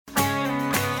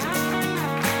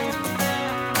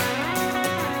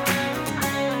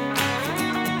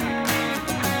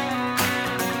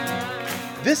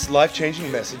This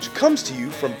life-changing message comes to you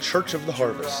from Church of the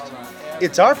Harvest.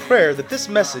 It's our prayer that this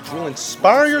message will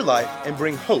inspire your life and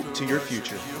bring hope to your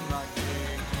future.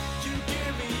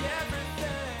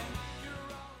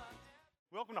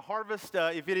 Welcome to Harvest.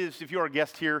 If you're a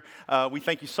guest here, we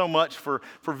thank you so much for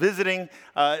visiting.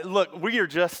 Look, we're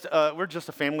just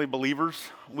a family of believers.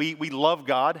 We love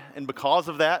God, and because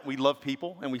of that, we love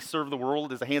people, and we serve the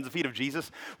world as the hands and feet of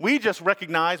Jesus. We just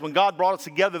recognize when God brought us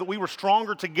together that we were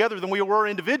stronger together than we were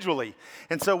individually.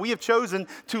 And so we have chosen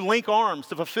to link arms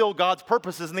to fulfill God's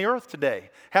purposes in the earth today.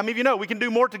 How many of you know we can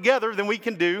do more together than we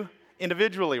can do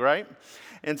individually, right?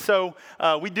 And so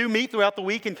we do meet throughout the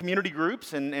week in community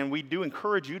groups, and we do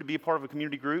encourage you to be a part of a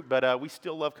community group, but we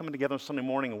still love coming together on Sunday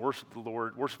morning and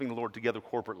worshiping the Lord together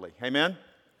corporately. Amen?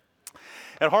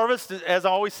 At Harvest, as I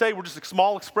always say, we're just a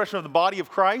small expression of the body of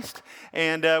Christ.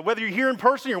 And whether you're here in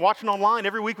person or you're watching online,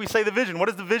 every week we say the vision. What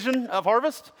is the vision of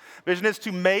Harvest? Vision is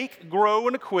to make, grow,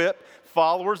 and equip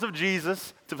followers of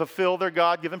Jesus to fulfill their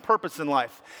God-given purpose in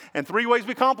life. And three ways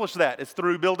we accomplish that. It's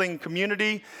through building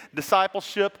community,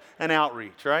 discipleship, and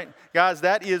outreach, right? Guys,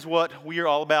 that is what we are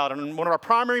all about. And one of our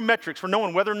primary metrics for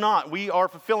knowing whether or not we are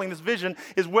fulfilling this vision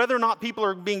is whether or not people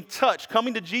are being touched,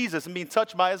 coming to Jesus and being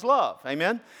touched by His love.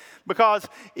 Amen? Because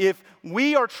if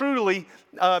we are truly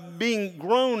being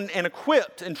grown and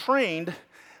equipped and trained,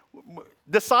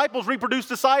 disciples reproduce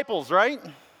disciples, right?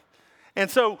 And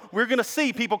so we're going to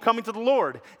see people coming to the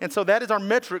Lord. And so that is our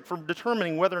metric for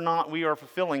determining whether or not we are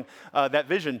fulfilling that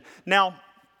vision. Now,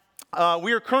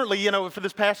 we are currently, for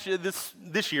this past year,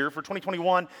 this year, for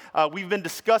 2021, we've been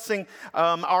discussing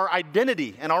our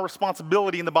identity and our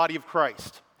responsibility in the body of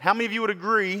Christ. How many of you would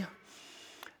agree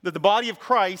that the body of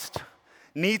Christ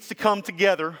needs to come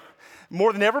together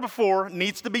more than ever before,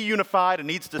 needs to be unified, and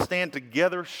needs to stand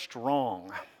together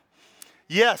strong?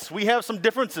 Yes, we have some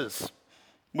differences.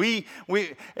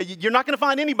 You're not going to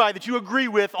find anybody that you agree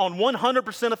with on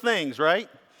 100% of things, right?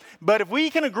 But if we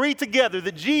can agree together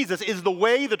that Jesus is the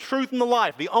way, the truth, and the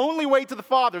life, the only way to the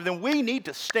Father, then we need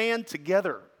to stand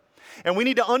together. And we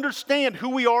need to understand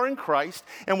who we are in Christ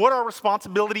and what our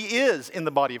responsibility is in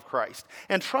the body of Christ.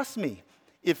 And trust me,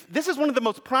 if this is one of the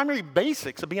most primary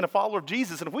basics of being a follower of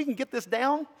Jesus, and if we can get this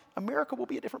down, America will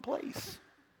be a different place.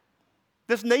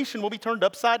 This nation will be turned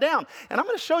upside down. And I'm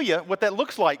going to show you what that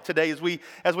looks like today as we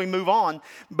move on.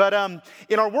 But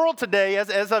in our world today,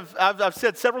 as I've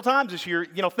said several times this year,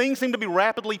 things seem to be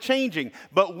rapidly changing.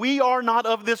 But we are not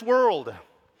of this world.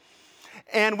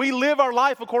 And we live our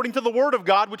life according to the Word of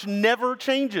God, which never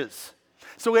changes.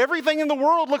 So everything in the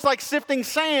world looks like sifting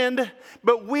sand,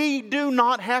 but we do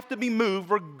not have to be moved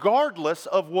regardless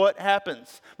of what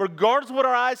happens. Regardless of what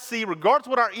our eyes see, regardless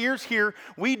of what our ears hear,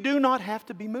 we do not have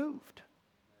to be moved.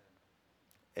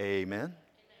 Amen?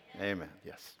 Amen.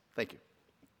 Yes. Thank you.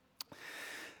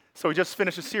 So we just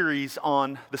finished a series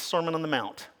on the Sermon on the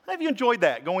Mount. Have you enjoyed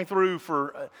that? Going through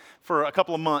for a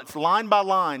couple of months, line by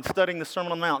line, studying the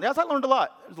Sermon on the Mount. Yes, I learned a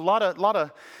lot. There's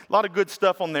a lot of good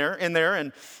stuff in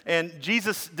there, and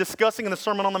Jesus discussing in the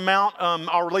Sermon on the Mount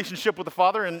our relationship with the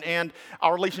Father and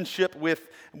our relationship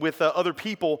with other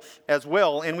people as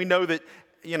well. And we know that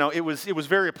it was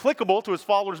very applicable to His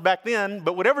followers back then,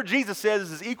 but whatever Jesus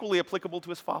says is equally applicable to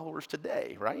His followers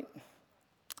today, right?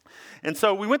 And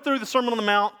so we went through the Sermon on the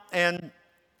Mount, and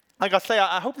like I say,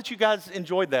 I hope that you guys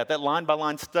enjoyed that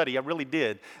line-by-line study. I really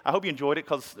did. I hope you enjoyed it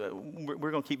because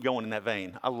we're going to keep going in that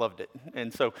vein. I loved it.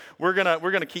 And so we're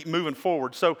gonna keep moving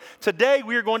forward. So today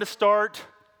we are going to start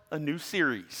a new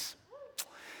series.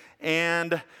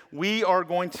 And we are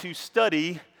going to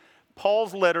study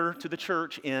Paul's letter to the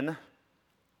church in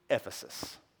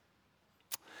Ephesus.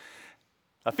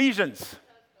 Ephesians.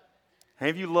 How many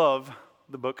of you love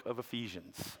the book of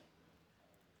Ephesians?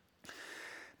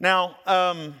 Now,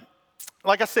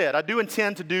 like I said, I do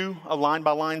intend to do a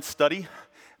line-by-line study,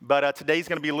 but today's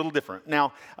going to be a little different.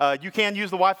 Now, you can use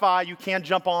the Wi-Fi. You can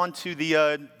jump on to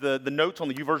the notes on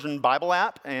the YouVersion Bible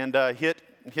app and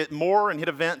hit more and hit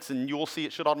events, and you will see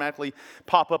it should automatically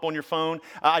pop up on your phone.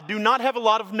 I do not have a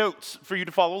lot of notes for you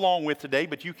to follow along with today,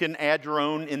 but you can add your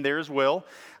own in there as well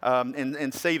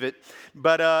and save it.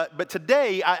 But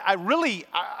today, I really,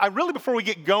 before we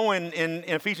get going in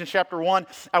Ephesians chapter 1,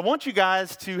 I want you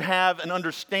guys to have an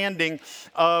understanding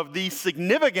of the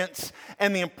significance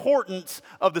and the importance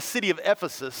of the city of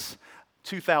Ephesus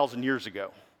 2,000 years ago.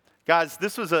 Guys,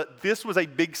 this was a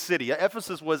big city.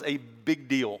 Ephesus was a big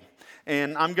deal.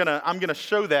 And I'm gonna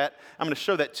show that. I'm gonna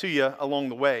show that to you along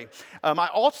the way. I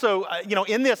also,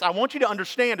 in this, I want you to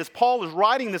understand as Paul is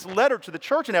writing this letter to the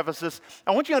church in Ephesus,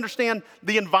 I want you to understand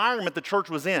the environment the church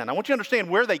was in. I want you to understand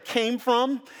where they came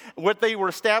from, what they were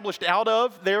established out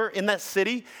of there in that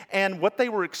city, and what they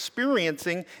were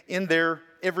experiencing in their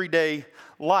everyday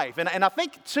life. And I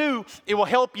think too, it will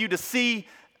help you to see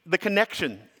the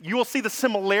connection. You will see the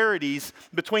similarities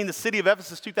between the city of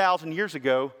Ephesus 2,000 years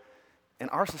ago and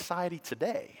our society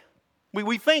today.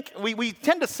 We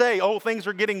tend to say, oh, things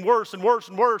are getting worse and worse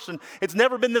and worse, and it's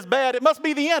never been this bad. It must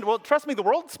be the end. Well, trust me, the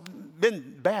world's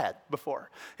been bad before.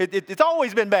 It's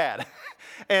always been bad.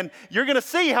 And you're going to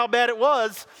see how bad it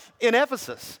was in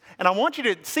Ephesus. And I want you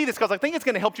to see this because I think it's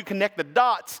going to help you connect the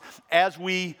dots as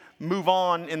we move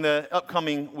on in the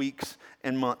upcoming weeks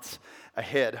and months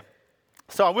ahead.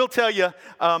 So I will tell you,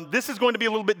 this is going to be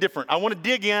a little bit different. I want to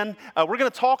dig in. We're going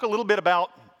to talk a little bit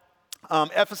about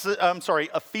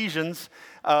Ephesians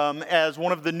as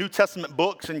one of the New Testament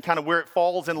books and kind of where it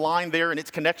falls in line there and its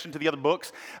connection to the other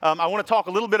books. I want to talk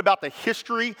a little bit about the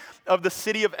history of the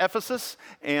city of Ephesus,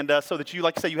 and so that you,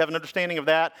 like I say, you have an understanding of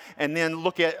that, and then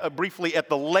look at briefly at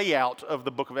the layout of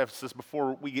the book of Ephesus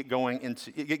before we get going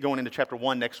into chapter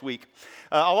 1 next week.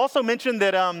 I'll also mention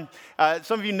that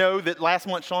some of you know that last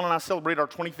month Sean and I celebrated our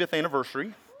 25th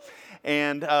anniversary.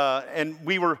 And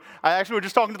we were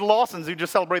just talking to the Lawsons who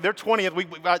just celebrated their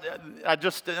 20th. I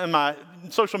just, in my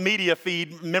social media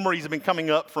feed, memories have been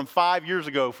coming up from 5 years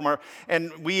ago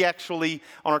and we actually,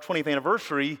 on our 20th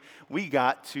anniversary, we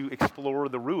got to explore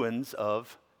the ruins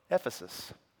of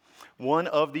Ephesus. One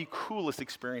of the coolest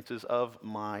experiences of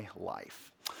my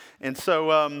life. And so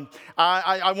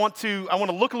I want to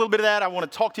look a little bit at that. I want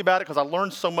to talk to you about it because I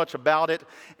learned so much about it.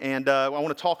 And I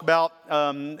want to talk about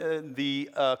the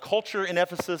culture in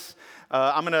Ephesus.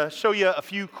 I'm going to show you a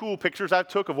few cool pictures I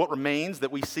took of what remains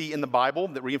that we see in the Bible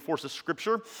that reinforces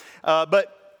Scripture.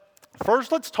 But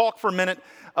first, let's talk for a minute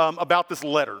about this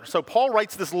letter. So Paul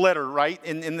writes this letter, right,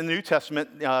 in the New Testament.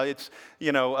 What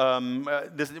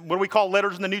do we call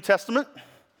letters in the New Testament?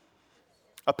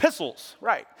 Epistles,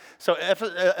 right. So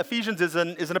Ephesians is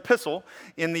an epistle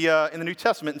in the New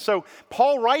Testament. And so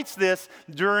Paul writes this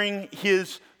during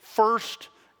his first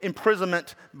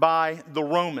imprisonment by the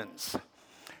Romans.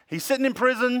 He's sitting in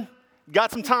prison,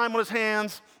 got some time on his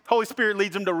hands. Holy Spirit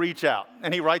leads him to reach out.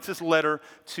 And he writes this letter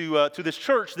to this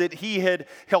church that he had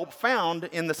helped found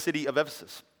in the city of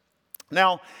Ephesus.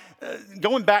 Now,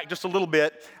 going back just a little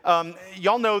bit,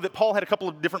 y'all know that Paul had a couple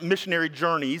of different missionary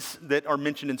journeys that are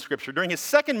mentioned in Scripture. During his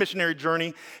second missionary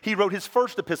journey, he wrote his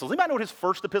first epistles. Anybody know what his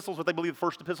first epistles, what they believe the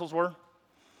first epistles were?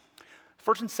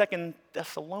 1st and 2nd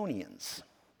Thessalonians,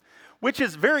 which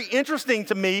is very interesting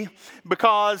to me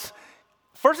because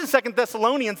 1st and 2nd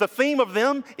Thessalonians, the theme of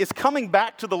them is coming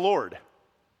back to the Lord.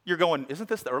 You're going, isn't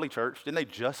this the early church? Didn't they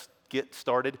just get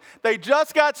started? They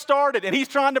just got started, and he's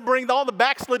trying to bring all the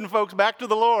backslidden folks back to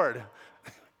the Lord.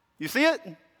 You see it?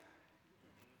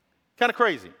 Kind of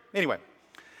crazy. Anyway,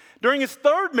 during his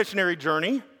third missionary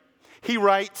journey, he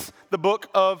writes the book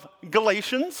of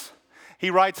Galatians. He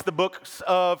writes the books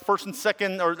of their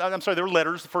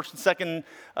letters, the 1st and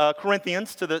 2nd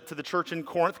Corinthians to the church in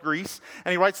Corinth, Greece,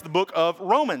 and he writes the book of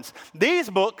Romans.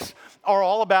 These books are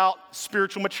all about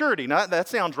spiritual maturity. Now, that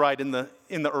sounds right in the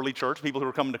early church, people who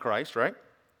were coming to Christ, right?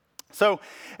 So,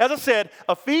 as I said,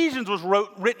 Ephesians was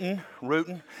written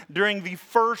during the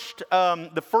first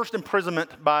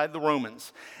imprisonment by the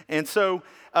Romans. And so,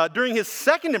 during his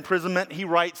second imprisonment, he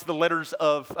writes the letters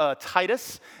of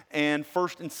Titus and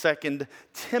 1st and 2nd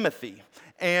Timothy.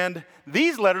 And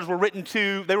these letters were written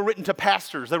to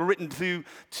pastors. They were written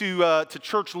to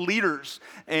church leaders,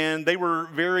 and they were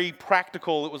very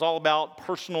practical. It was all about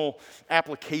personal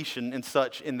application and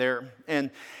such in there.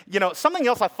 And something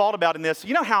else I thought about in this.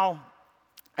 You know how,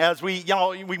 as we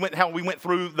went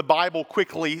through the Bible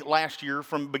quickly last year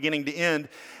from beginning to end.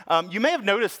 You may have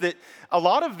noticed that a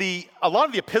lot of the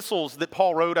epistles that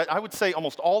Paul wrote, I would say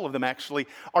almost all of them actually,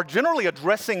 are generally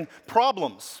addressing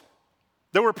problems.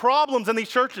 There were problems in these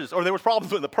churches, or there was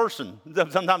problems with the person.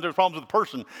 Sometimes there were problems with the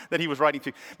person that he was writing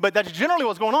to. But that's generally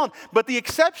what's going on. But the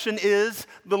exception is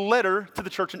the letter to the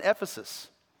church in Ephesus.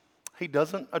 He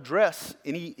doesn't address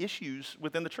any issues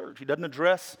within the church. He doesn't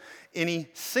address any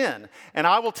sin. And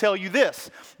I will tell you this,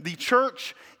 the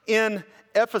church in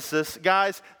Ephesus,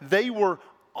 guys, they were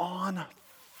on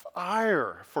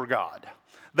fire for God.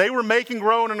 They were making,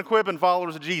 growing, and equipping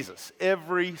followers of Jesus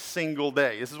every single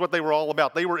day. This is what they were all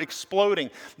about. They were exploding.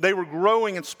 They were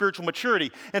growing in spiritual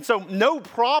maturity. And so no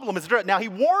problem is addressed. Now, he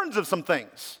warns of some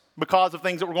things. because of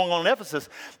things that were going on in Ephesus,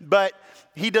 but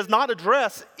he does not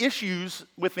address issues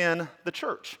within the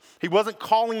church. He wasn't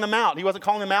calling them out. He wasn't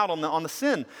calling them out on the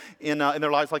sin in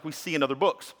their lives like we see in other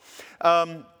books.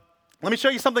 Let me show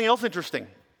you something else interesting.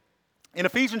 In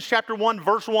Ephesians chapter 1,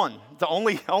 verse 1, the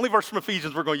only verse from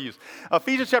Ephesians we're going to use.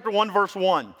 Ephesians chapter 1, verse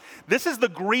 1. This is the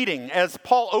greeting. As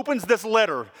Paul opens this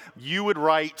letter, you would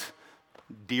write,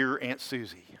 "Dear Aunt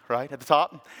Susie," right at the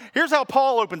top. Here's how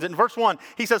Paul opens it in verse 1.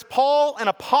 He says, "Paul, an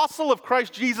apostle of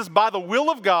Christ Jesus by the will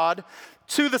of God,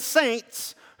 to the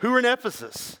saints who are in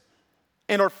Ephesus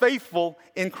and are faithful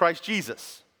in Christ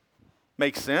Jesus."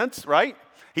 Makes sense, right?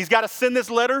 He's got to send this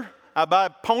letter by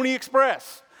Pony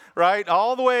Express, right,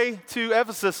 all the way to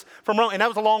Ephesus from Rome. And that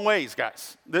was a long ways,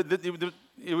 guys.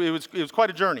 It was quite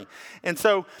a journey. And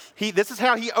so this is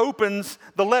how he opens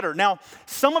the letter. Now,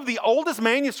 some of the oldest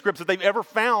manuscripts that they've ever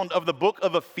found of the book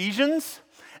of Ephesians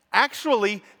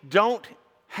actually don't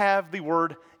have the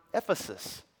word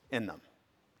Ephesus in them.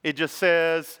 It just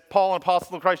says, Paul, an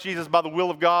apostle of Christ Jesus, by the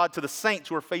will of God, to the saints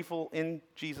who are faithful in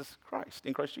Jesus Christ,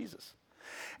 in Christ Jesus.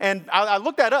 And I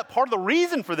looked that up. Part of the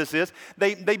reason for this is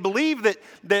they believe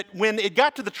that when it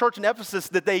got to the church in Ephesus,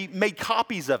 that they made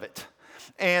copies of it.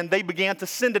 And they began to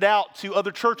send it out to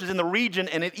other churches in the region,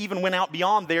 and it even went out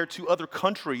beyond there to other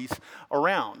countries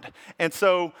around. And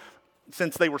so,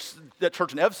 since that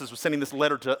church in Ephesus was sending this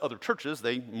letter to other churches,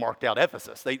 they marked out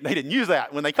Ephesus. They didn't use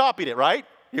that when they copied it, right?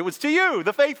 It was to you,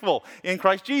 the faithful in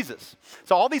Christ Jesus.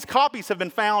 So all these copies have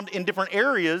been found in different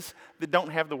areas that don't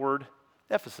have the word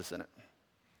Ephesus in it.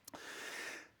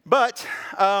 But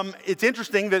it's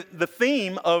interesting that the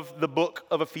theme of the book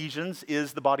of Ephesians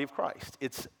is the body of Christ.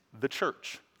 It's the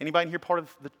church. Anybody in here part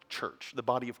of the church, the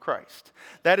body of Christ?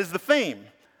 That is the theme.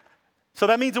 So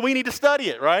that means that we need to study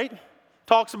it, right?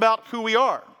 Talks about who we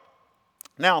are.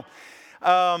 Now,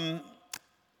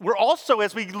 we're also,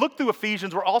 as we look through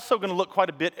Ephesians, we're also going to look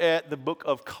quite a bit at the book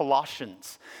of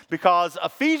Colossians, because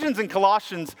Ephesians and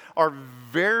Colossians are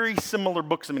very similar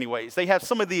books in many ways. They have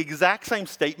some of the exact same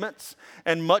statements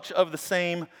and much of the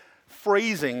same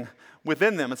phrasing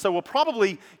within them. And so we'll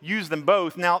probably use them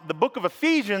both. Now, the book of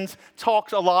Ephesians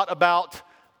talks a lot about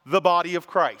the body of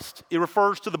Christ. It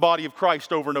refers to the body of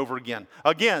Christ over and over again.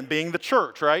 Again, being the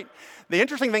church, right? The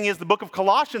interesting thing is the book of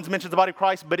Colossians mentions the body of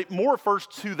Christ, but it more refers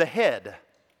to the head,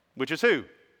 which is who?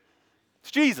 It's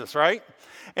Jesus, right?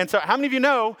 And so how many of you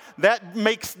know that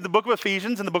makes the book of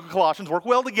Ephesians and the book of Colossians work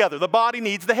well together? The body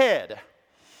needs the head.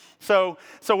 So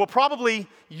we'll probably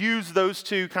use those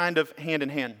two kind of hand in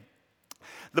hand.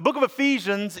 The book of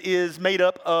Ephesians is made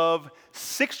up of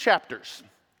 6 chapters.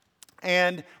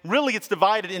 And really, it's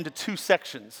divided into 2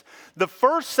 sections. The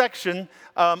first section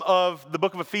of the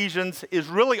book of Ephesians is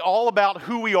really all about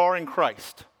who we are in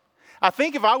Christ. I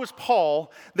think if I was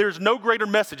Paul, there's no greater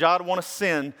message I'd want to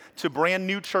send to brand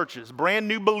new churches, brand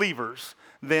new believers,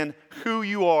 than who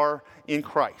you are in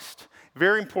Christ.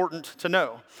 Very important to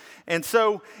know. And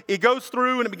so it goes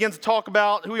through and it begins to talk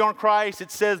about who we are in Christ.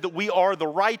 It says that we are the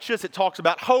righteous. It talks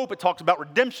about hope. It talks about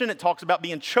redemption. It talks about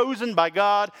being chosen by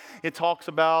God. It talks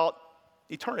about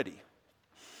eternity.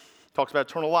 It talks about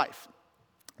eternal life.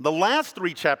 The last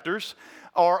 3 chapters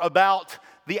are about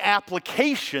the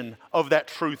application of that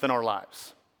truth in our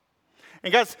lives.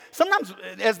 And guys, sometimes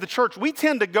as the church, we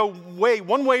tend to go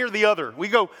one way or the other. We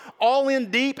go all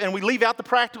in deep and we leave out the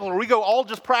practical, or we go all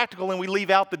just practical and we leave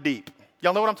out the deep.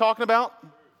 Y'all know what I'm talking about?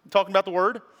 I'm talking about the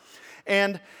word.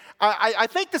 And I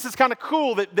think this is kind of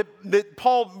cool that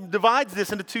Paul divides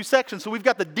this into 2 sections. So we've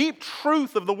got the deep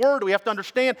truth of the word we have to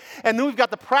understand, and then we've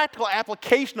got the practical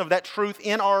application of that truth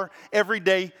in our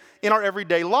everyday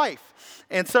life.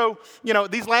 And so,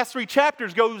 these last 3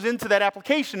 chapters goes into that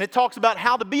application. It talks about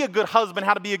how to be a good husband,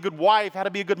 how to be a good wife, how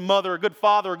to be a good mother, a good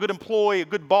father, a good employee, a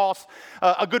good boss,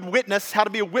 a good witness, how to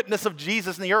be a witness of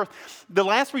Jesus in the earth. The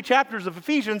last 3 chapters of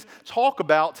Ephesians talk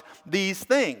about these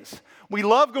things. We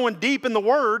love going deep in the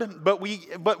Word, but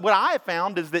what I have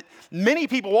found is that many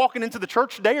people walking into the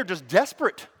church today are just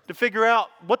desperate to figure out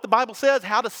what the Bible says,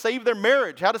 how to save their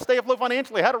marriage, how to stay afloat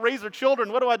financially, how to raise their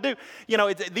children, what do I do?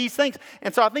 It's these things.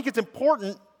 And so I think it's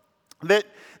important that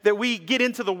we get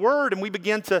into the Word and we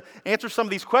begin to answer some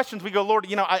of these questions. We go, Lord,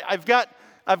 I've got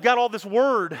all this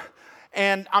Word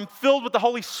and I'm filled with the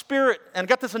Holy Spirit and I've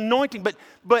got this anointing,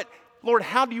 but Lord,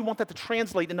 how do you want that to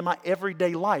translate into my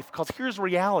everyday life? Because here's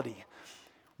reality.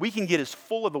 We can get as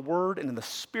full of the Word and in the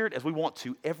Spirit as we want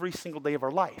to every single day of our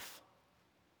life.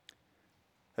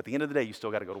 At the end of the day, you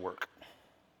still got to go to work.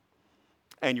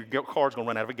 And your car's going to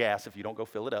run out of gas if you don't go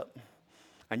fill it up.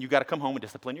 And you got to come home and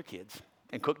discipline your kids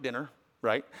and cook dinner,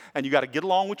 right? And you got to get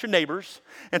along with your neighbors.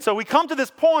 And so we come to this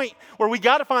point where we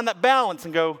got to find that balance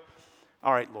and go,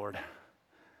 all right, Lord,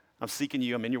 I'm seeking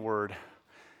you. I'm in your word.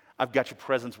 I've got your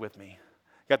presence with me.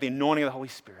 Got the anointing of the Holy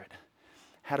Spirit.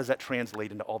 How does that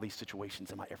translate into all these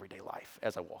situations in my everyday life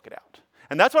as I walk it out?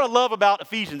 And that's what I love about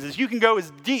Ephesians is you can go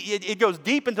as deep, it goes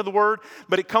deep into the word,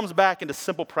 but it comes back into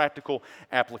simple, practical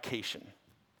application.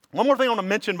 One more thing I want to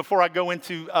mention before I go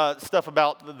into stuff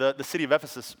about the city of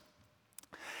Ephesus.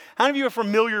 How many of you are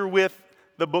familiar with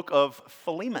the book of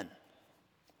Philemon?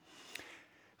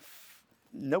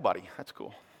 Nobody. That's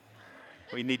cool.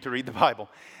 We need to read the Bible.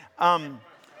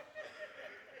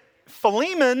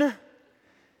 Philemon,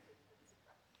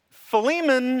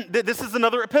 this is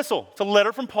another epistle. It's a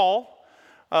letter from Paul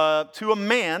to a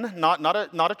man,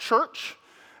 not a church.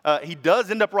 He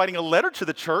does end up writing a letter to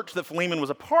the church that Philemon was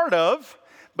a part of,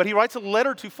 but he writes a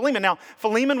letter to Philemon. Now,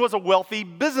 Philemon was a wealthy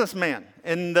businessman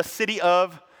in the city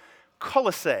of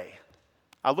Colossae.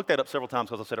 I looked that up several times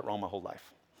because I said it wrong my whole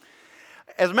life.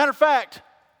 As a matter of fact,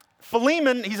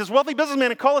 Philemon, he's this wealthy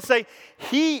businessman in Colossae.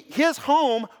 His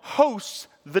home hosts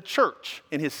the church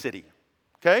in his city.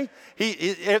 Okay?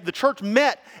 The church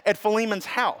met at Philemon's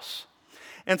house.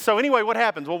 And so anyway, what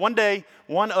happens? Well, one day,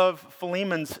 one of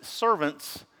Philemon's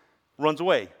servants runs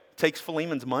away, takes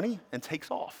Philemon's money, and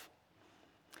takes off.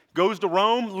 Goes to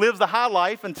Rome, lives the high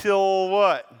life until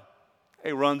what?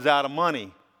 He runs out of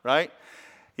money, right?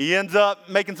 He ends up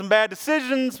making some bad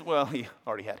decisions. Well, he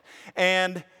already had.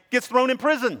 And gets thrown in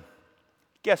prison.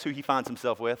 Guess who he finds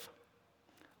himself with?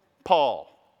 Paul.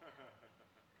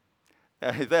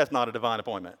 That's not a divine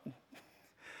appointment.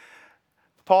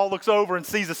 Paul looks over and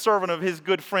sees a servant of his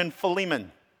good friend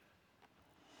Philemon.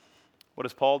 What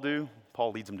does Paul do?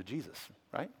 Paul leads him to Jesus,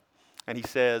 right? And he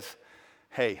says,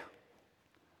 hey,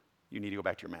 you need to go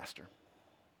back to your master.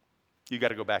 You got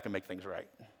to go back and make things right,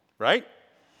 right?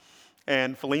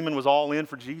 And Philemon was all in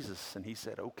for Jesus, and he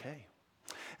said, okay.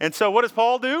 And so what does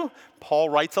Paul do? Paul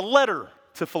writes a letter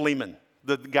to Philemon,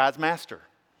 the guy's master,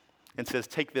 and says,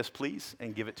 take this, please,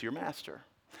 and give it to your master.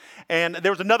 And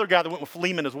there was another guy that went with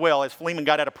Philemon as well, as Philemon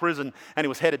got out of prison and he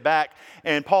was headed back.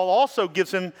 And Paul also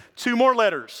gives him 2 more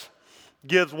letters.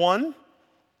 Gives one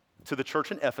to the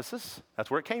church in Ephesus.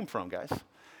 That's where it came from, guys.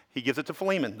 He gives it to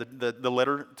Philemon, the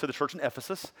letter to the church in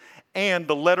Ephesus, and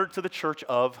the letter to the church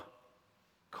of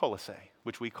Colossae,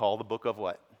 which we call the book of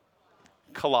what?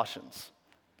 Colossians.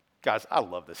 Guys, I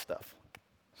love this stuff.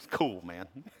 It's cool, man.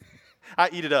 I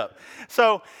eat it up.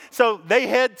 So they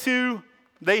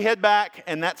head back,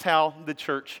 and that's how the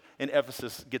church in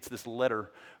Ephesus gets this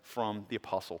letter from the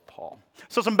Apostle Paul.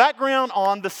 So some background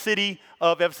on the city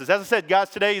of Ephesus. As I said, guys,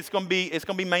 today it's going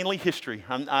to be mainly history.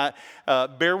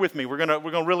 Bear with me. We're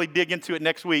gonna really dig into it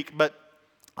next week. But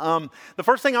the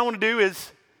first thing I want to do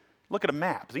is look at a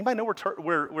map. Does anybody know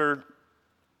where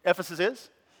Ephesus is?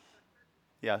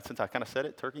 Yeah, since I kind of said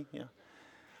it, Turkey. Yeah.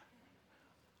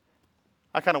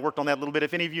 I kind of worked on that a little bit.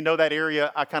 If any of you know that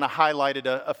area, I kind of highlighted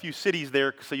a few cities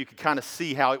there so you could kind of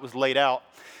see how it was laid out.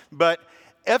 But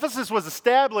Ephesus was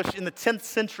established in the 10th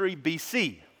century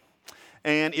BC,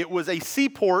 and it was a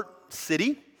seaport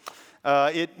city.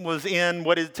 It was in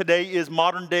what today is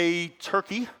modern-day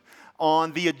Turkey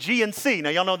on the Aegean Sea.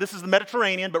 Now, y'all know this is the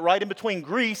Mediterranean, but right in between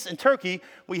Greece and Turkey,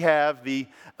 we have the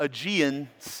Aegean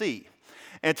Sea.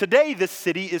 And today, this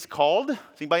city is called, does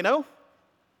anybody know?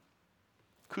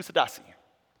 Kusadasi,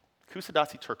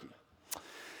 Turkey.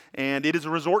 And it is a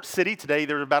resort city. Today,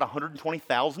 there are about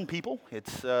 120,000 people.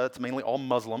 It's mainly all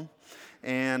Muslim.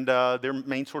 And their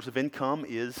main source of income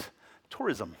is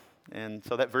tourism. And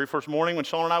so that very first morning when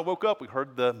Sean and I woke up, we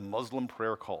heard the Muslim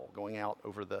prayer call going out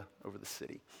over the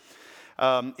city.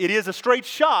 It is a straight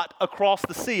shot across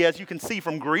the sea, as you can see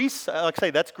from Greece. Like I say,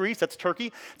 that's Greece, that's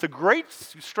Turkey. It's a great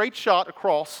straight shot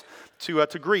across to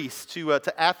Greece, to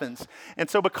Athens. And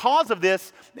so because of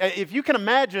this, if you can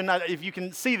imagine, if you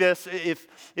can see this, if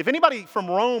anybody from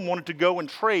Rome wanted to go and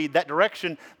trade that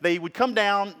direction, they would come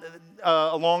down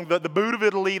along the boot of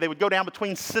Italy. They would go down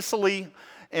between Sicily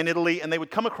and Italy, and they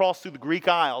would come across through the Greek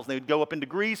Isles. They would go up into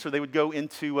Greece, or they would go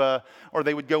into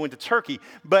Turkey.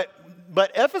 But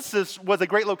Ephesus was a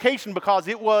great location because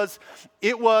it was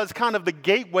kind of the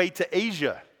gateway to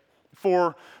Asia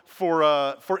for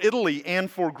Italy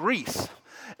and for Greece.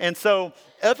 And so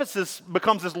Ephesus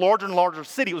becomes this larger and larger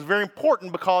city. It was very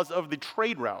important because of the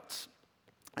trade routes.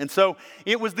 And so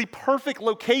it was the perfect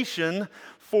location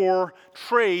for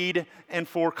trade and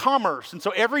for commerce. And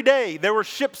so every day there were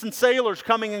ships and sailors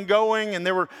coming and going, and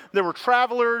there were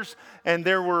travelers, and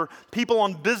there were people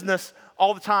on business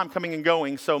all the time coming and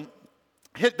going. So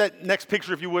hit that next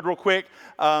picture if you would real quick.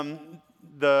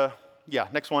 Yeah,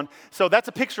 next one. So that's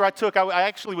a picture I took. I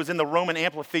actually was in the Roman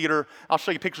amphitheater. I'll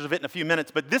show you pictures of it in a few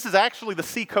minutes. But this is actually the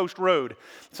Seacoast Road.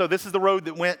 So this is the road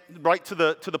that went right to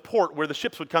the port where the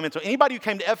ships would come in. So anybody who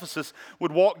came to Ephesus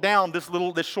would walk down this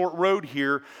short road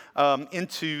here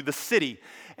into the city.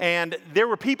 And there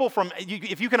were people from,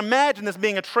 if you can imagine this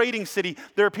being a trading city,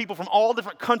 there are people from all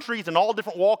different countries and all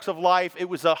different walks of life. It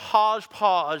was a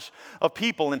hodgepodge of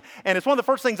people. And it's one of the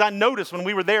first things I noticed when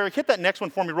we were there. Hit that next one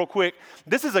for me real quick.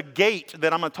 This is a gate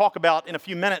that I'm going to talk about in a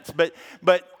few minutes. But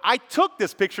I took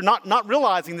this picture not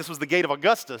realizing this was the gate of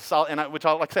Augustus, which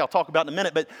I'll talk about in a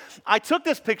minute. But I took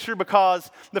this picture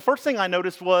because the first thing I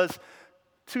noticed was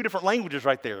two different languages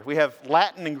right there. We have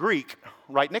Latin and Greek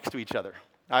right next to each other.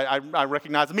 I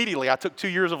recognized immediately. I took 2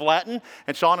 years of Latin,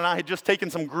 and Sean and I had just taken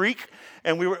some Greek,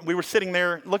 and we were sitting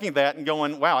there looking at that and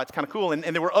going, wow, it's kind of cool. And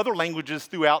there were other languages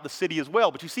throughout the city as well.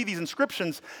 But you see these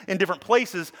inscriptions in different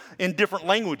places in different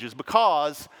languages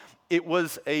because it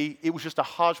was just a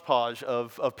hodgepodge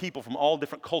of people from all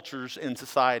different cultures and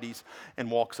societies and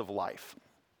walks of life.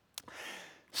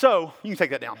 So, you can take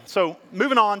that down. So,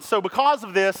 moving on. So, because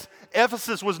of this,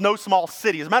 Ephesus was no small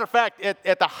city. As a matter of fact,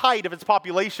 at the height of its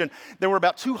population, there were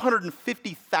about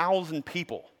 250,000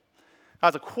 people.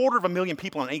 That's 250,000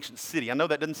 people in an ancient city. I know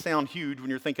that doesn't sound huge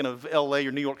when you're thinking of LA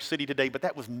or New York City today, but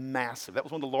that was massive. That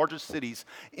was one of the largest cities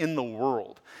in the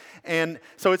world. And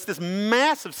so it's this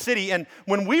massive city. And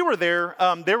when we were there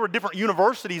were different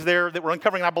universities there that were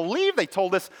uncovering. I believe they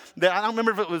told us that, I don't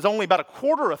remember if it was only about a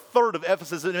quarter or a third of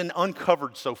Ephesus that had been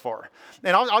uncovered so far.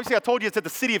 And obviously I told you it's at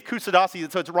the city of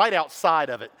Kusadasi, so it's right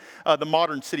outside of it. The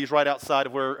modern city is right outside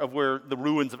of where the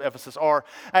ruins of Ephesus are.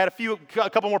 I had a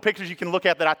couple more pictures you can look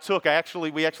at that I took.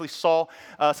 We actually saw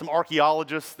some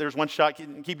archaeologists. There's one shot.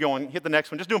 Keep going. Hit the next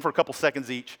one. Just do them for a couple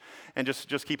seconds each, and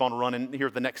just keep on running. Here are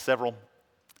the next several.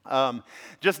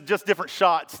 Just different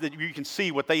shots that you can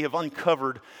see what they have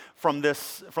uncovered from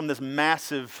this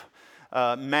massive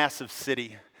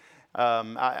city.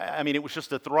 I mean, it was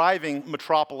just a thriving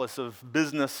metropolis of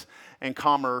business and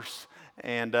commerce.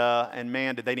 And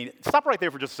man, did they need it. Stop right there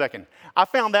for just a second. I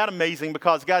found that amazing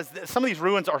because, guys, some of these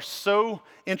ruins are so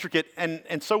intricate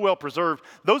and so well preserved.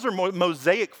 Those are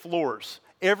mosaic floors.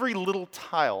 Every little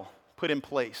tile put in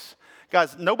place.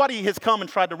 Guys, nobody has come and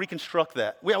tried to reconstruct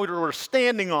that. We're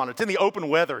standing on it. It's in the open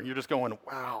weather, and you're just going,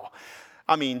 wow.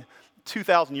 I mean,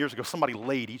 2,000 years ago, somebody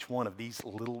laid each one of these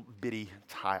little bitty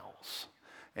tiles.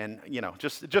 And,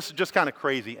 just kind of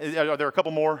crazy. Are there a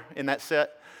couple more in that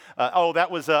set? That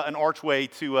was an archway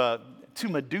to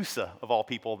Medusa, of all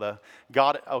people, the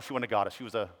god. Oh, she wasn't a goddess. She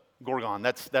was a Gorgon.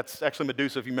 That's actually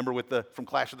Medusa, if you remember from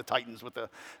Clash of the Titans with the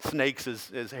snakes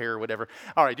as hair or whatever.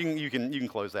 All right, you can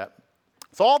close that.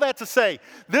 So all that to say,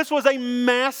 this was a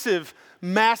massive,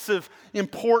 massive,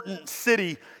 important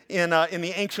city in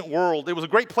the ancient world. It was a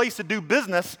great place to do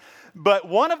business, but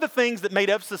one of the things that made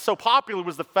Ephesus so popular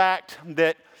was the fact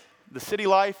that the city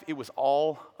life, it was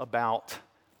all about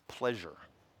pleasure.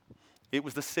 It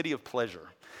was the city of pleasure.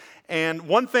 And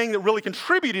one thing that really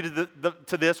contributed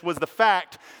to this was the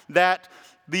fact that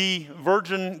the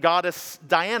virgin goddess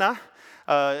Diana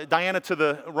to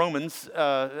the Romans,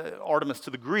 Artemis to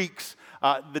the Greeks,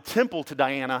 the temple to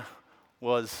Diana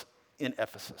was in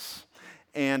Ephesus.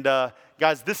 And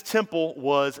guys, this temple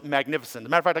was magnificent. As a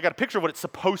matter of fact, I got a picture of what it's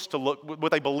supposed to look,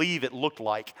 what they believe it looked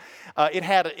like.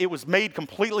 It was made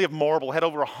completely of marble. It had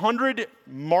over 100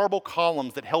 marble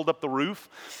columns that held up the roof,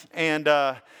 and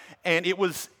it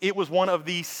was one of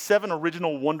the 7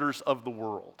 original wonders of the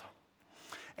world.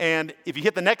 And if you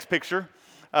hit the next picture.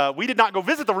 We did not go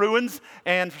visit the ruins,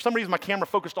 and for some reason my camera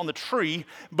focused on the tree,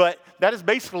 but that is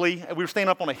basically, we were staying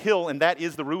up on a hill, and that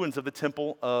is the ruins of the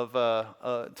temple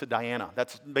to Diana.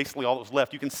 That's basically all that was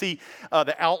left. You can see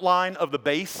the outline of the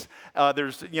base.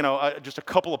 There's, just a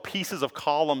couple of pieces of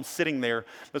columns sitting there.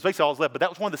 That's basically all that's left, but that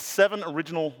was one of the 7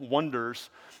 original wonders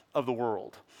of the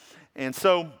world. And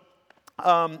so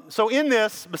in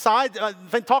this, besides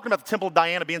talking about the temple of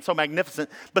Diana being so magnificent,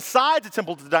 besides the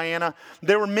temple to Diana,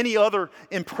 there were many other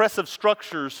impressive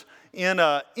structures in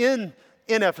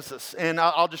Ephesus. And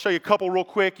I'll just show you a couple real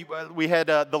quick. We had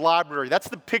the library. That's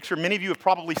the picture many of you have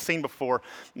probably seen before.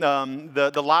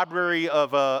 The library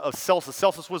of Celsus.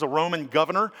 Celsus was a Roman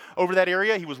governor over that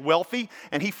area. He was wealthy,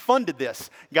 and he funded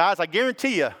this. Guys, I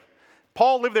guarantee you,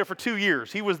 Paul lived there for 2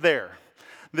 years. He was there.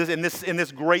 In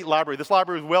this great library. This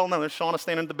library was well known. There's Shauna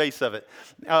standing at the base of it.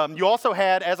 You also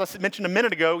had, as I mentioned a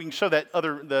minute ago, you can show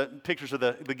the pictures of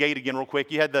the gate again real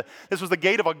quick. You had this was the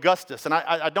gate of Augustus, and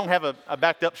I don't have a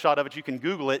backed up shot of it. You can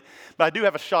Google it, but I do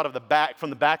have a shot of from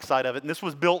the back side of it. And this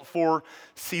was built for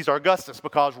Caesar Augustus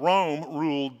because Rome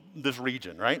ruled this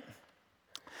region, right?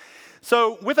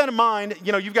 So with that in mind,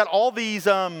 you've got all these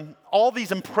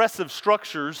impressive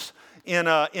structures in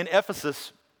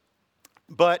Ephesus,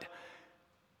 but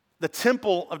the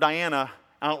temple of Diana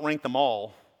outranked them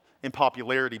all in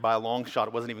popularity by a long shot.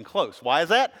 It wasn't even close. Why is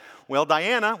that? Well,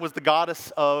 Diana was the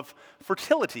goddess of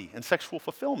fertility and sexual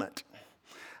fulfillment.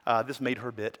 This made her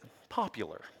a bit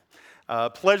popular.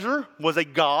 Pleasure was a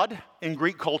god in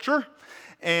Greek culture,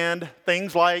 and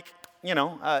things like,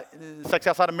 sex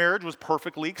outside of marriage was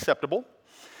perfectly acceptable.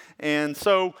 And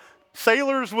so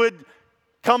sailors would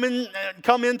come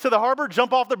into the harbor,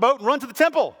 jump off their boat, and run to the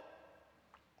temple.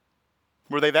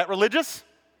 Were they that religious?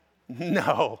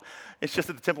 No. It's just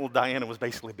that the temple of Diana was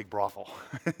basically a big brothel,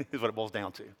 is what it boils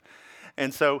down to.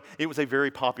 And so it was a very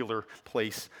popular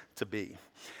place to be.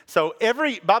 So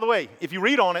by the way, if you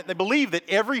read on it, they believe that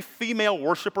every female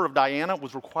worshiper of Diana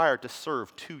was required to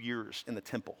serve 2 years in the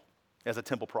temple as a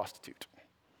temple prostitute.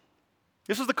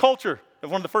 This was the culture of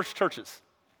one of the first churches.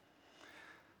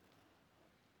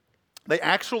 They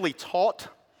actually taught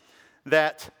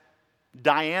that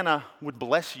Diana would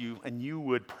bless you and you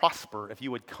would prosper if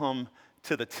you would come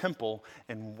to the temple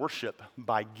and worship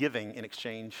by giving in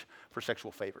exchange for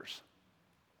sexual favors.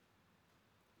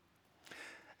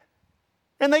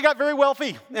 And they got very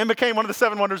wealthy and became one of the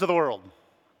 7 wonders of the world.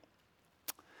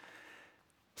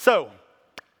 So,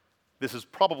 this is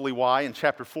probably why in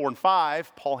chapter 4 and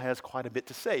 5, Paul has quite a bit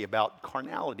to say about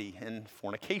carnality and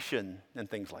fornication and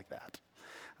things like that.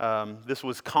 This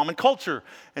was common culture,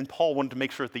 and Paul wanted to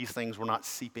make sure that these things were not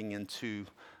seeping into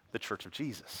the church of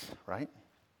Jesus, right?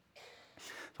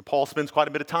 So Paul spends quite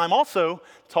a bit of time also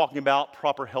talking about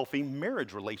proper, healthy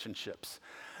marriage relationships.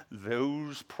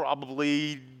 Those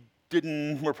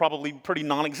were probably pretty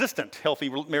non-existent, healthy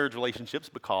marriage relationships,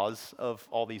 because of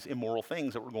all these immoral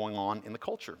things that were going on in the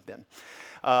culture then.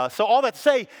 So all that to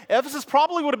say, Ephesus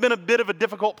probably would have been a bit of a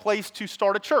difficult place to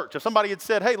start a church. If somebody had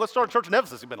said, hey, let's start a church in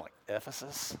Ephesus, you'd been like,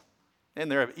 Ephesus? And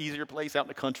they're an easier place out in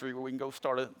the country where we can go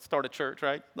start a church,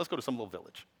 right? Let's go to some little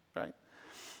village, right?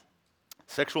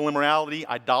 Sexual immorality,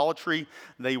 idolatry,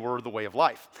 they were the way of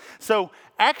life. So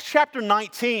Acts chapter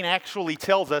 19 actually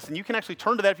tells us, and you can actually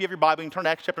turn to that if you have your Bible, you can turn to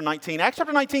Acts chapter 19. Acts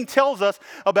chapter 19 tells us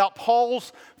about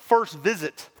Paul's first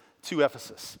visit to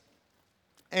Ephesus.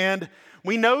 And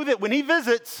we know that when he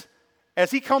visits, as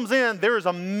he comes in, there is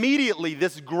immediately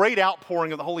this great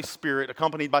outpouring of the Holy Spirit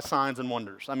accompanied by signs and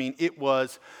wonders. I mean, it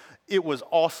was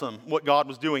awesome what God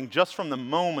was doing just from the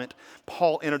moment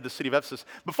Paul entered the city of Ephesus.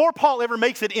 Before Paul ever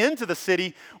makes it into the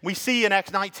city, we see in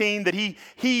Acts 19 that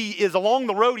he is along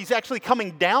the road. He's actually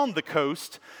coming down the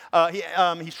coast.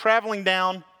 He's traveling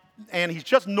down, and he's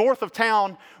just north of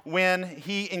town when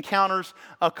he encounters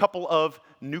a couple of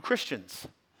new Christians.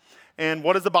 And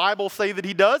what does the Bible say that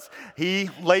he does? He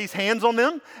lays hands on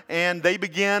them, and they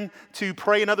begin to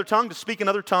pray in other tongues, to speak in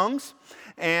other tongues.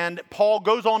 And Paul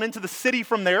goes on into the city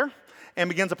from there and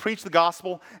begins to preach the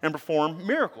gospel and perform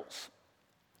miracles.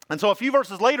 And so a few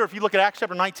verses later, if you look at Acts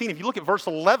chapter 19, if you look at verse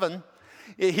 11,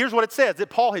 here's what it says, that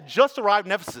Paul had just arrived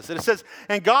in Ephesus. And it says,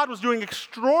 and God was doing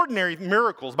extraordinary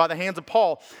miracles by the hands of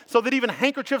Paul, so that even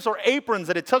handkerchiefs or aprons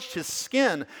that had touched his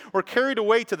skin were carried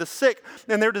away to the sick,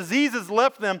 and their diseases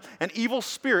left them, and evil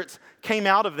spirits came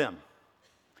out of them.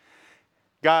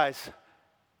 Guys,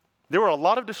 there were a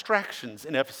lot of distractions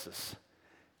in Ephesus,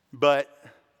 but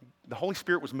the Holy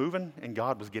Spirit was moving and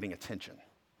God was getting attention.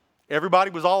 Everybody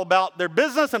was all about their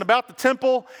business and about the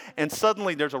temple, and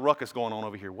suddenly there's a ruckus going on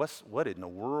over here. What in the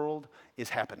world is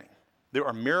happening? There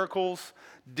are miracles,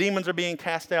 demons are being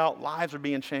cast out, lives are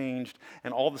being changed,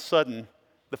 and all of a sudden,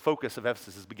 the focus of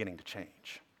Ephesus is beginning to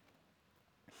change.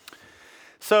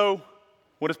 So,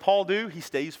 what does Paul do? He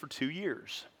stays for 2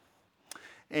 years.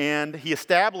 And he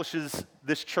establishes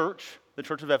this church, the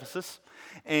church of Ephesus,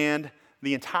 and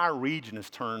the entire region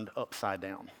is turned upside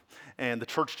down. And the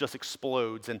church just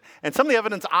explodes. And some of the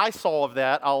evidence I saw of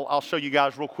that, I'll show you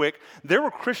guys real quick. There were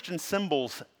Christian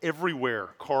symbols everywhere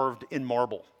carved in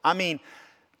marble. I mean,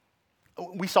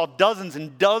 we saw dozens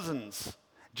and dozens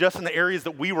just in the areas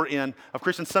that we were in of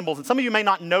Christian symbols. And some of you may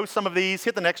not know some of these.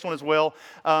 Hit the next one as well.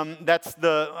 That's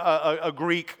a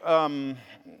Greek,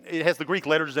 it has the Greek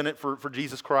letters in it for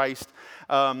Jesus Christ.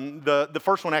 The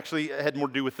first one actually had more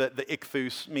to do with the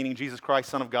ichthus, meaning Jesus Christ,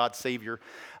 Son of God, Savior.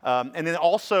 And then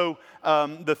also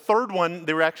the third one,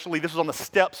 this was on the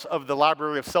steps of the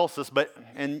Library of Celsus,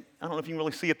 and I don't know if you can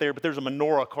really see it there, but there's a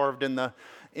menorah carved in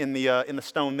the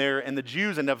stone there, and the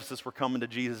Jews in Ephesus were coming to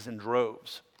Jesus in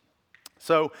droves.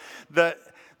 So the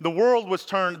world was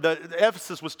turned,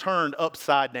 Ephesus was turned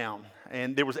upside down,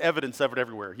 and there was evidence of it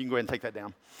everywhere. You can go ahead and take that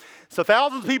down. So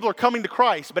thousands of people are coming to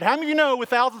Christ, but how many of you know with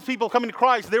thousands of people coming to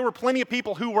Christ, there were plenty of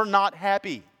people who were not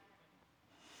happy?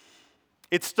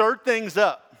 It stirred things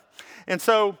up. And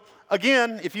so,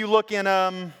 again, if you look in,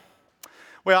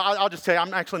 I'll just tell you,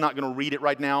 I'm actually not going to read it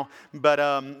right now, but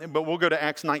we'll go to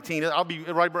Acts 19. I'll be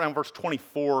right around verse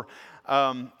 24.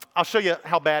 I'll show you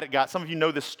how bad it got. Some of you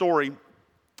know this story,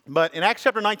 but in Acts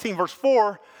chapter 19, verse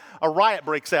 4, a riot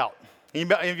breaks out. Any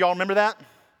of y'all remember that?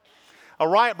 A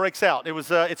riot breaks out.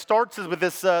 It starts with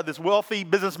this wealthy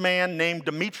businessman named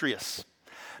Demetrius.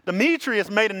 Demetrius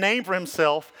made a name for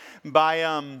himself by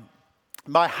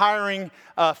hiring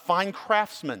fine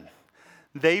craftsmen.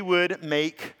 They would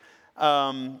make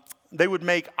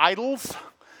idols,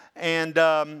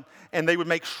 and they would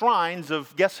make shrines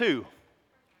of, guess who?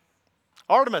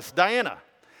 Artemis, Diana.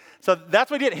 So that's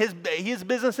what he did. His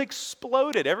business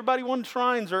exploded. Everybody wanted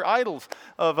shrines or idols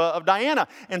of Diana.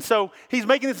 And so he's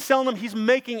making this and selling them. He's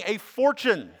making a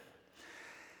fortune.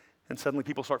 And suddenly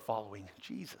people start following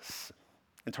Jesus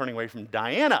and turning away from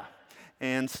Diana.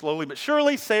 And slowly but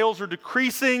surely, sales are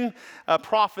decreasing.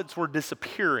 Profits were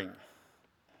disappearing.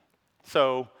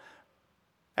 So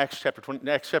Acts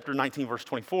chapter 19, verse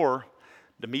 24,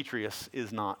 Demetrius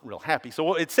is not real happy.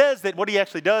 So it says that what he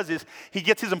actually does is he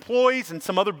gets his employees and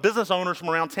some other business owners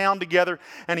from around town together,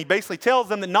 and he basically tells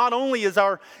them that not only is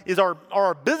our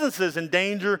businesses in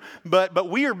danger, but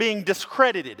we are being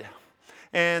discredited.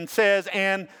 And says,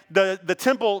 and the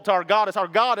temple to our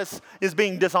goddess is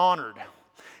being dishonored.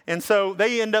 And so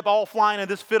they end up all flying in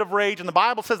this fit of rage. And the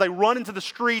Bible says they run into the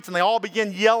streets and they all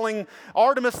begin yelling,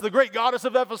 Artemis, the great goddess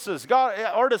of Ephesus.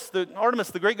 Artemis,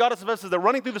 the great goddess of Ephesus. They're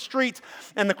running through the streets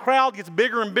and the crowd gets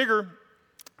bigger and bigger.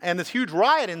 And this huge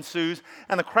riot ensues.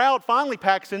 And the crowd finally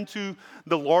packs into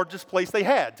the largest place they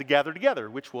had to gather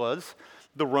together, which was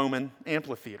the Roman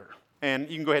amphitheater. And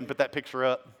you can go ahead and put that picture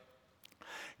up.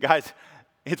 Guys,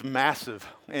 it's massive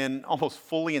and almost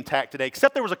fully intact today,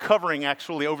 except there was a covering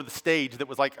actually over the stage that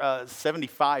was like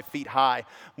 75 feet high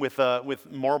with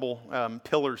marble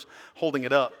pillars holding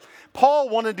it up. Paul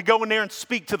wanted to go in there and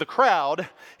speak to the crowd.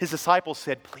 His disciples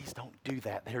said, please don't do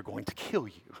that. They're going to kill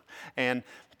you. And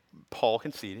Paul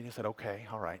conceded. He said, okay,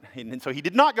 all right. And so he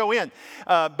did not go in.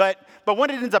 But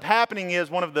what ends up happening is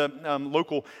one of the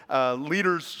local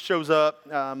leaders shows up,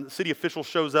 the city official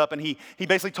shows up, and he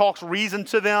basically talks reason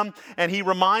to them, and he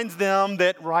reminds them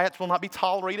that riots will not be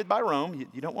tolerated by Rome.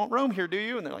 You don't want Rome here, do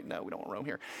you? And they're like, no, we don't want Rome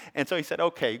here. And so he said,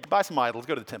 okay, buy some idols,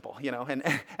 go to the temple,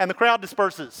 and the crowd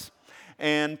disperses,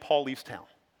 and Paul leaves town,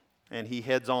 and he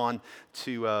heads on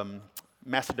to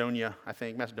Macedonia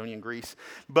and Greece.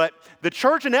 But the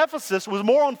church in Ephesus was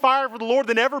more on fire for the Lord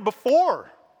than ever before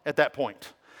at that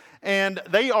point. And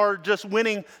they are just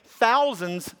winning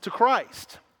thousands to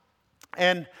Christ.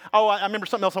 And, I remember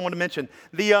something else I wanted to mention.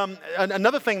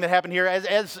 Another thing that happened here,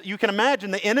 as you can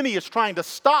imagine, the enemy is trying to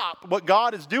stop what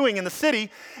God is doing in the city.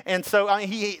 And so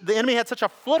the enemy had such a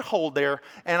foothold there.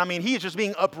 And, he is just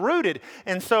being uprooted.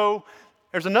 And so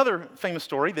there's another famous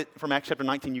story from Acts chapter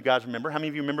 19 you guys remember. How many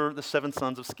of you remember the 7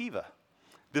 sons of Sceva?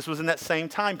 This was in that same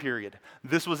time period.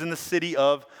 This was in the city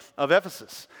of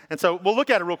Ephesus. And so we'll look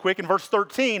at it real quick. In verse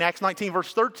 13, Acts 19,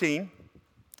 verse 13,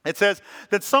 it says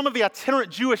that some of the itinerant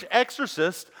Jewish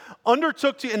exorcists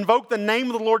undertook to invoke the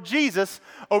name of the Lord Jesus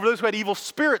over those who had evil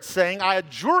spirits, saying, I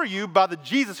adjure you by the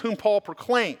Jesus whom Paul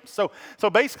proclaims. So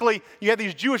basically, you had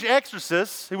these Jewish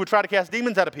exorcists who would try to cast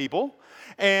demons out of people,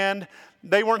 and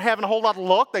they weren't having a whole lot of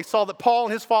luck. They saw that Paul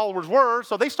and his followers were,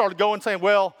 so they started going saying,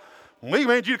 well, we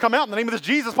made you to come out in the name of this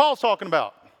Jesus Paul's talking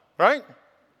about, right?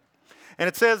 And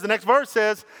it says, the next verse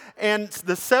says, and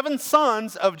the 7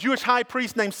 sons of Jewish high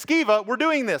priest named Sceva were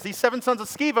doing this. These 7 sons of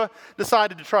Sceva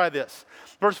decided to try this.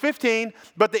 Verse 15,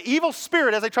 but the evil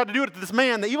spirit, as they tried to do it to this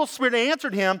man, the evil spirit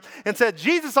answered him and said,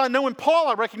 Jesus I know and Paul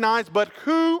I recognize, but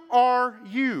who are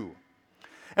you?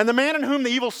 And the man in whom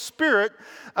was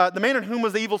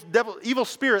the evil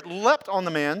spirit leapt on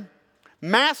the man,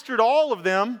 mastered all of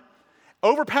them,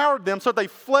 overpowered them so that they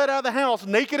fled out of the house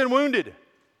naked and wounded.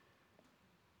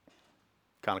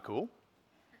 Kind of cool.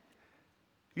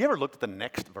 You ever looked at the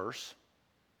next verse?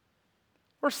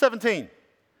 Verse 17.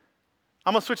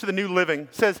 I'm going to switch to the New Living.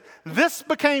 It says, this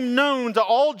became known to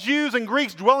all Jews and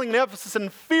Greeks dwelling in Ephesus,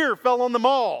 and fear fell on them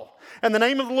all. And the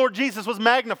name of the Lord Jesus was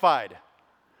magnified.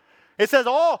 It says,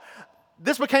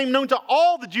 this became known to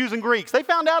all the Jews and Greeks. They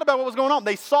found out about what was going on.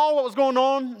 They saw what was going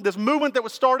on, this movement that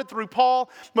was started through Paul,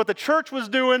 what the church was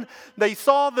doing. They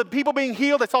saw the people being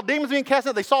healed. They saw demons being cast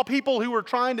out. They saw people who were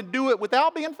trying to do it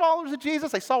without being followers of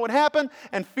Jesus. They saw what happened,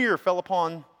 and fear fell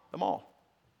upon them all.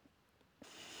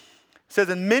 It says,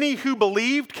 and many who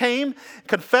believed came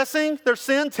confessing their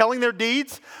sin, telling their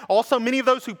deeds. Also, many of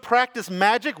those who practiced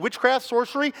magic, witchcraft,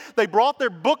 sorcery, they brought their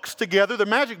books together, their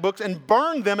magic books, and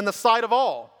burned them in the sight of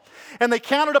all. And they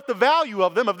counted up the value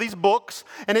of them, of these books,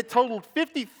 and it totaled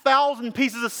 50,000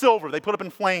 pieces of silver they put up in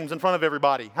flames in front of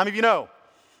everybody. How many of you know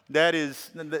that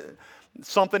is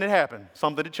something had happened,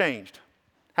 something had changed?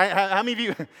 How many of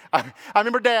you, I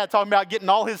remember Dad talking about getting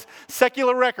all his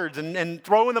secular records and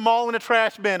throwing them all in a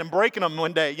trash bin and breaking them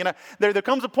one day. You know, there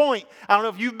comes a point, I don't know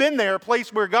if you've been there, a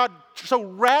place where God so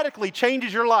radically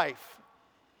changes your life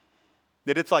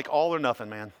that it's like all or nothing,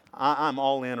 man. I'm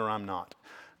all in or I'm not.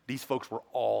 These folks were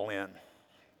all in.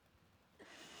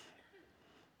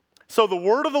 So the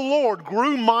word of the Lord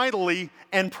grew mightily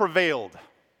and prevailed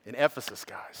in Ephesus,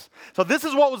 guys. So this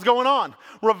is what was going on.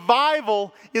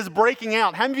 Revival is breaking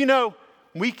out. How many of you know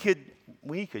we could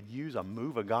use a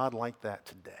move of God like that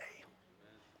today?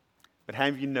 But how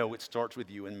many of you know it starts with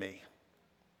you and me?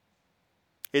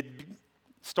 It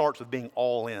starts with being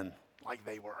all in like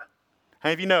they were. How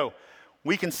many of you know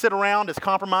we can sit around as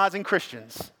compromising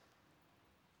Christians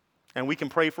and we can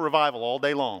pray for revival all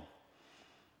day long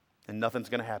and nothing's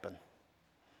going to happen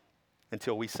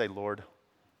until we say, Lord,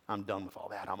 I'm done with all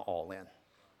that. I'm all in.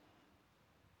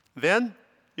 Then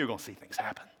you're going to see things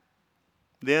happen.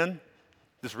 Then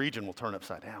this region will turn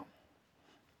upside down.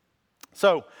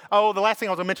 So, the last thing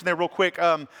I was going to mention there real quick.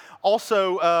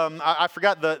 I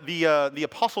forgot the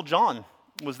Apostle John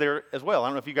was there as well. I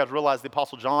don't know if you guys realize the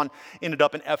Apostle John ended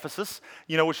up in Ephesus.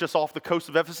 You know, it's just off the coast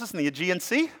of Ephesus in the Aegean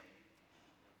Sea.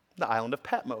 The island of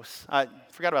Patmos. I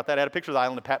forgot about that. I had a picture of the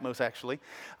island of Patmos, actually.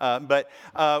 But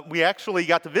we actually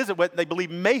got to visit what they believe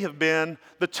may have been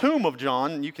the tomb of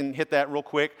John. You can hit that real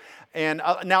quick. And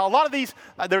now a lot of these,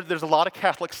 there's a lot of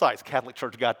Catholic sites. Catholic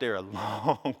Church got there a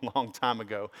long, long time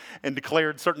ago and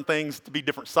declared certain things to be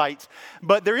different sites.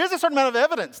 But there is a certain amount of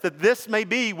evidence that this may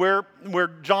be where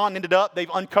John ended up.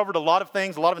 They've uncovered a lot of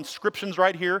things, a lot of inscriptions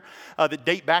right here that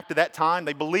date back to that time.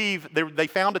 They believe they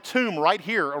found a tomb right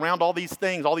here around all these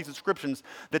things, all these inscriptions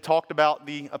that talked about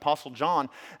the Apostle John.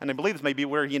 And they believe this may be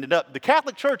where he ended up. The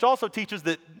Catholic Church also teaches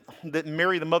that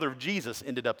Mary, the mother of Jesus,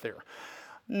 ended up there.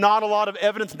 Not a lot of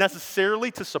evidence necessarily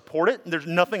to support it. There's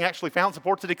nothing actually found that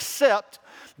supports it except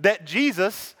that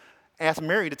Jesus asked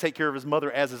Mary to take care of his mother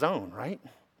as his own, right?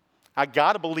 I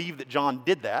got to believe that John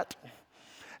did that.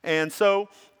 And so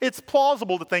it's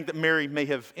plausible to think that Mary may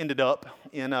have ended up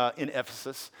in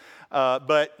Ephesus.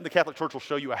 But the Catholic Church will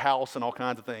show you a house and all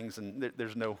kinds of things, and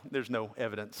there's no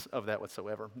evidence of that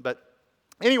whatsoever. But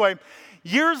anyway,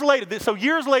 years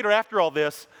later after all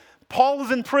this, Paul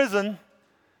is in prison,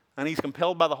 and he's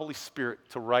compelled by the Holy Spirit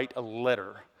to write a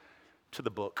letter to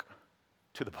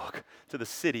the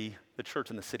city, the church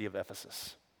in the city of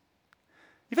Ephesus.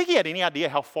 You think he had any idea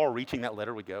how far-reaching that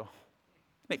letter would go?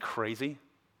 Isn't it crazy?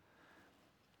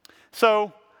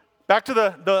 So, back to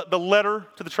the letter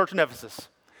to the church in Ephesus.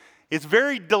 It's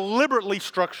very deliberately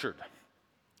structured.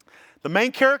 The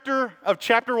main character of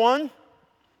chapter 1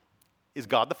 is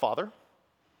God the Father.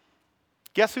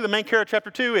 Guess who the main character of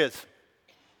chapter 2 is?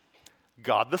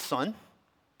 God the Son.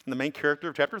 And the main character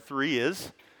of chapter 3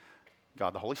 is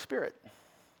God the Holy Spirit.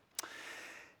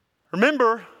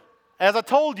 Remember, as I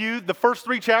told you, the first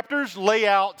 3 chapters lay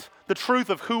out the truth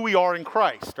of who we are in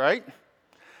Christ, right?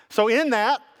 So in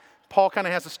that, Paul kind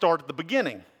of has to start at the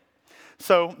beginning.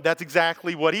 So that's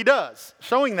exactly what he does.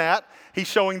 Showing that, he's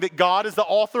showing that God is the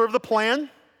author of the plan.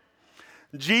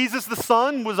 Jesus the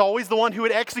Son was always the one who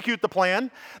would execute the plan.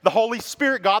 The Holy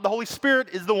Spirit, God the Holy Spirit,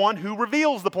 is the one who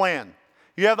reveals the plan.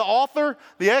 You have the author,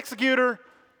 the executor,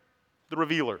 the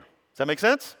revealer. Does that make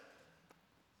sense?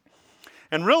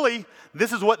 And really,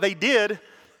 this is what they did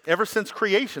ever since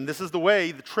creation. This is the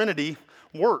way the Trinity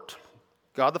worked.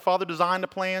 God the Father designed the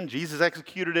plan, Jesus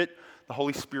executed it, the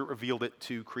Holy Spirit revealed it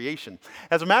to creation.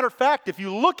 As a matter of fact, if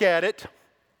you look at it,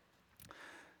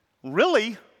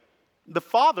 really, the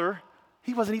Father,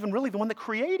 he wasn't even really the one that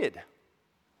created.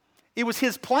 It was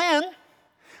his plan,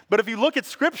 but if you look at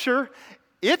Scripture,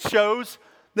 it shows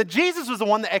that Jesus was the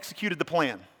one that executed the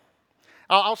plan.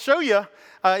 I'll show you,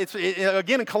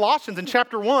 again in Colossians in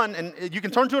chapter 1, and you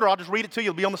can turn to it or I'll just read it to you,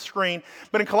 it'll be on the screen.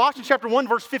 But in Colossians chapter 1,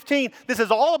 verse 15, this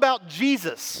is all about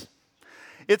Jesus.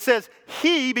 It says,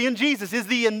 he, being Jesus, is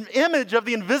the image of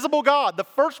the invisible God, the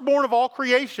firstborn of all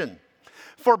creation.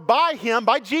 For by him,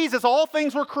 by Jesus, all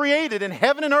things were created in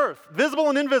heaven and earth, visible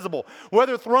and invisible,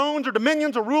 whether thrones or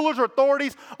dominions or rulers or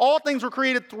authorities, all things were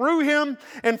created through him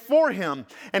and for him.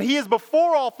 And he is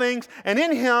before all things, and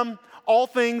in him all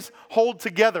things hold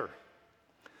together.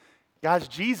 Guys,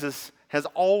 Jesus has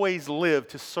always lived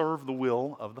to serve the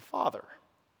will of the Father.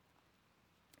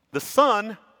 The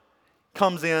Son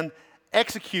comes in,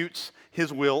 executes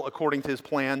his will according to his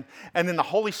plan, and then the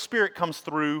Holy Spirit comes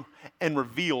through and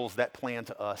reveals that plan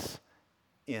to us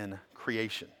in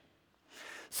creation.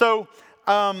 So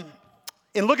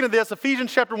in looking at this,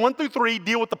 Ephesians chapter 1 through 3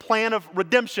 deal with the plan of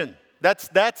redemption.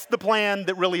 That's the plan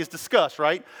that really is discussed,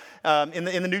 right? In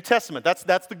the New Testament.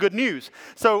 That's the good news.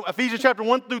 So Ephesians chapter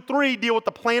 1 through 3 deal with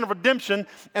the plan of redemption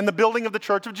and the building of the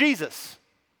church of Jesus.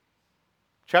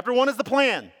 Chapter 1 is the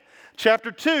plan.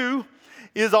 Chapter 2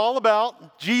 is all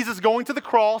about Jesus going to the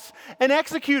cross and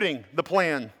executing the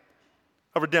plan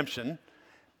of redemption.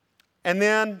 And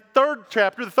then the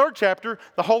third chapter,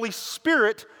 the Holy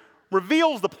Spirit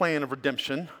reveals the plan of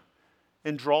redemption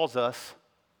and draws us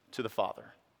to the Father.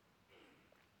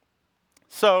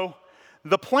 So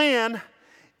the plan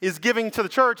is giving to the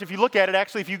church. If you look at it,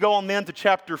 actually, if you go on then to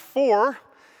chapter 4,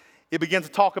 it begins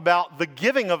to talk about the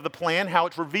giving of the plan, how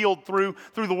it's revealed through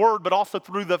the Word, but also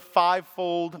through the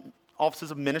fivefold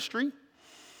offices of ministry.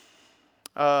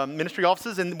 Ministry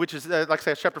offices, which is, like I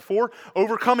said, chapter 4.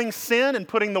 Overcoming sin and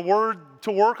putting the Word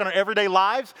to work on our everyday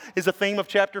lives is a theme of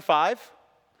chapter 5.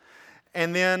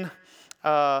 And then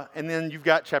you've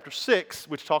got chapter 6,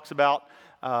 which talks about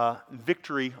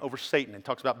victory over Satan, and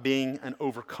talks about being an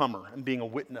overcomer and being a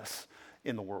witness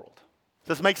in the world.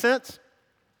 Does this make sense?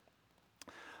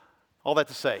 All that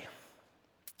to say,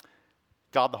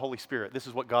 God the Holy Spirit, this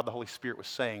is what God the Holy Spirit was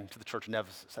saying to the church in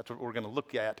Ephesus. That's what we're going to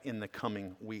look at in the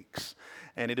coming weeks.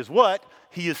 And it is what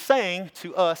he is saying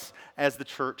to us as the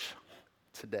church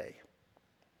today.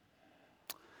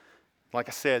 Like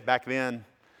I said, back then,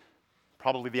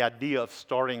 probably the idea of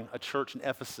starting a church in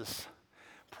Ephesus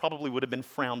probably would have been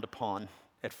frowned upon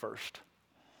at first,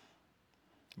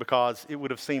 because it would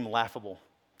have seemed laughable.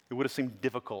 It would have seemed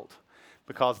difficult,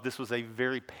 because this was a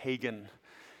very pagan,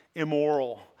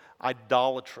 immoral,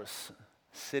 idolatrous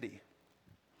city.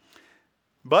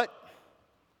 But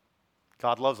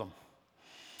God loves them.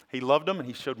 He loved them, and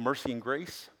he showed mercy and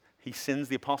grace. He sends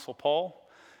the Apostle Paul,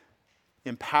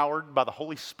 empowered by the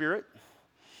Holy Spirit,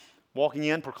 walking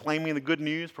in, proclaiming the good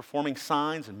news, performing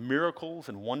signs and miracles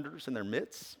and wonders in their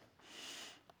midst.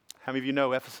 How many of you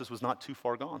know Ephesus was not too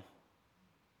far gone?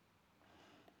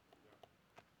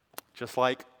 Just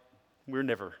like we're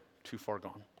never too far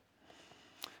gone.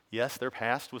 Yes, their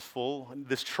past was full.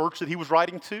 This church that he was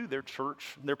writing to,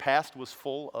 their past was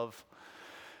full of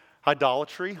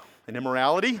idolatry and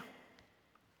immorality.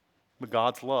 But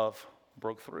God's love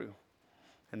broke through,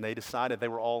 and they decided they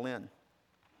were all in.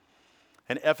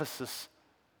 And Ephesus,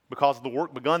 because of the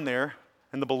work begun there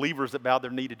and the believers that bowed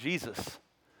their knee to Jesus,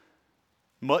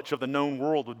 much of the known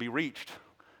world would be reached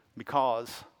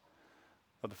because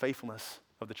of the faithfulness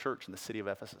of the church in the city of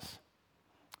Ephesus.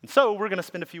 And so we're going to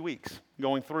spend a few weeks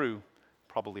going through,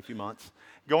 probably a few months,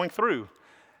 going through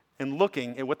and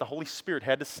looking at what the Holy Spirit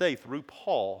had to say through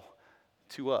Paul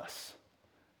to us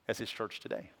as his church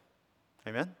today.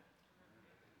 Amen?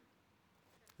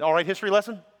 All right, history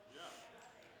lesson?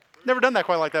 Never done that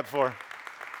quite like that before.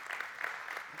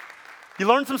 You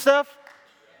learned some stuff?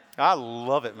 I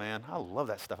love it, man. I love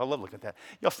that stuff. I love looking at that.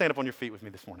 Y'all stand up on your feet with me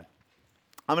this morning.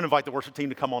 I'm going to invite the worship team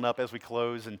to come on up as we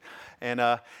close. And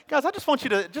guys, I just want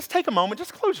you to just take a moment,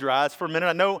 just close your eyes for a minute.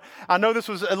 I know this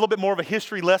was a little bit more of a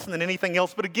history lesson than anything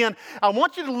else, but again, I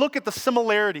want you to look at the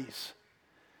similarities.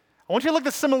 I want you to look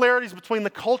at the similarities between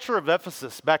the culture of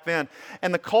Ephesus back then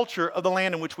and the culture of the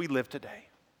land in which we live today.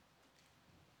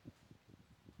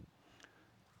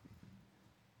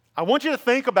 I want you to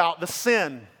think about the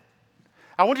sin.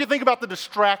 I want you to think about the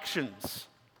distractions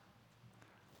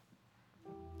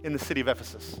in the city of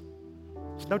Ephesus.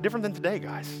 It's no different than today,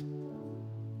 guys.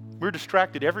 We're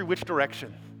distracted every which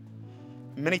direction.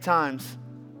 Many times,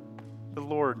 the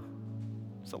Lord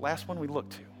is the last one we look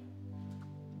to.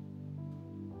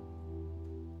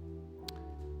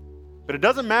 But it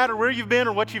doesn't matter where you've been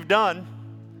or what you've done.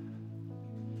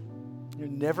 You're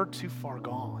never too far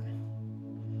gone.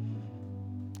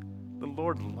 The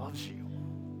Lord loves you.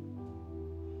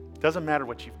 Doesn't matter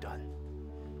what you've done.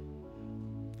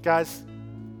 Guys,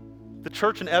 the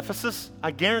church in Ephesus,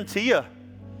 I guarantee you,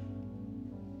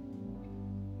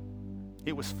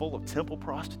 it was full of temple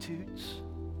prostitutes,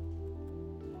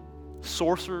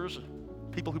 sorcerers,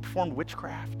 people who performed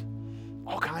witchcraft,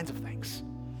 all kinds of things.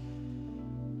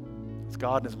 It's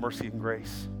God in his mercy and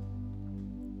grace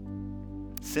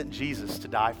sent Jesus to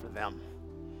die for them.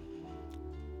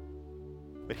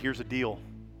 But here's the deal.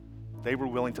 They were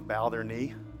willing to bow their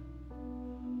knee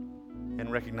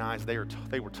and recognize they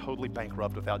were totally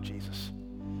bankrupt without Jesus.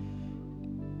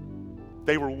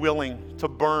 They were willing to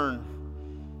burn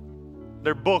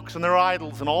their books and their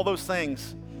idols and all those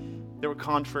things that were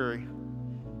contrary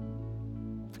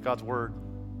to God's word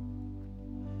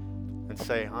and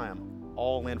say, I am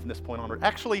all in from this point onward.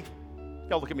 Actually,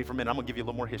 y'all look at me for a minute. I'm going to give you a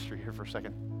little more history here for a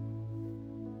second.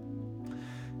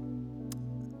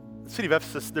 The city of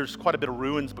Ephesus, there's quite a bit of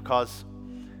ruins because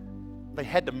they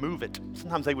had to move it.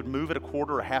 Sometimes they would move it a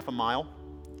quarter or half a mile.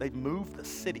 They'd move the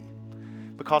city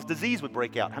because disease would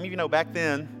break out. How many of you know back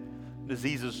then,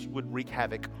 diseases would wreak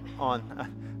havoc on,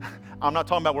 I'm not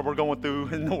talking about what we're going through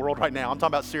in the world right now. I'm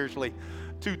talking about seriously,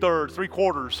 2/3,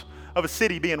 3/4 of a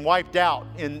city being wiped out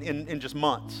in just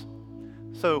months.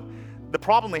 So the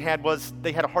problem they had was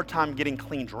they had a hard time getting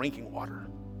clean drinking water.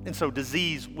 And so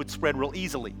disease would spread real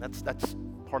easily. That's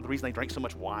part of the reason they drank so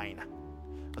much wine,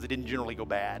 because it didn't generally go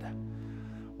bad.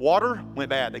 Water went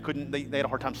bad. They had a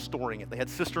hard time storing it. They had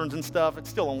cisterns and stuff. It's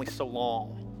still only so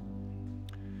long.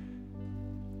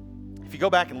 If you go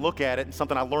back and look at it, and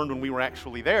something I learned when we were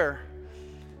actually there,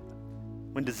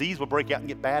 when disease would break out and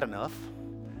get bad enough,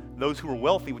 those who were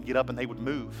wealthy would get up and they would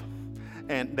move.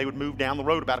 And they would move down the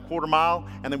road about a quarter mile,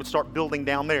 and they would start building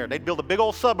down there. They'd build a big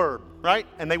old suburb, right?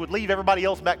 And they would leave everybody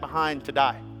else back behind to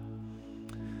die.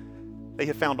 They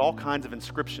have found all kinds of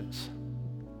inscriptions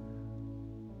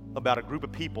about a group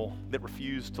of people that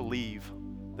refused to leave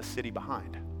the city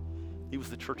behind. It was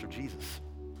the Church of Jesus.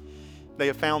 They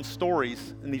have found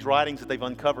stories in these writings that they've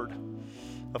uncovered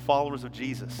of followers of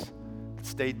Jesus that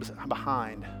stayed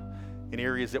behind in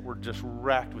areas that were just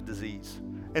racked with disease.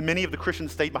 And many of the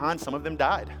Christians stayed behind. Some of them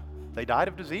died. They died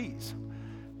of disease.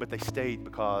 But they stayed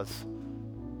because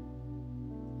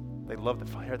they loved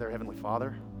their Heavenly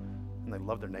Father and they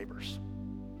loved their neighbors.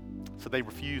 So they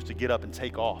refused to get up and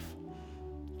take off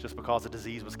just because the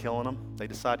disease was killing them. They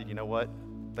decided, you know what?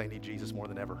 They need Jesus more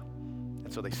than ever.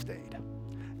 And so they stayed.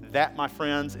 That, my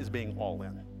friends, is being all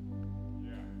in.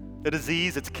 The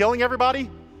disease, it's killing everybody.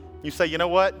 You say, you know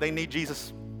what? They need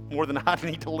Jesus more than I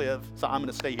need to live. So I'm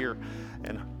going to stay here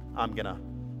and I'm going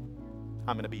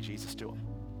to be Jesus to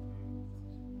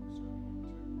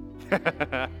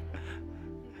them.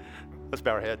 Let's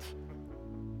bow our heads.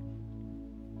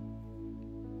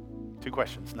 2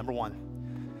 questions. Number 1,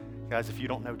 guys, if you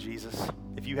don't know Jesus,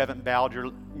 if you haven't bowed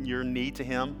your knee to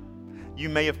him, you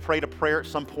may have prayed a prayer at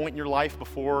some point in your life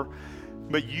before,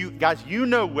 but you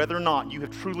know whether or not you have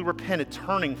truly repented,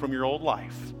 turning from your old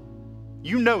life.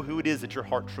 You know who it is that your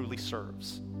heart truly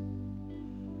serves.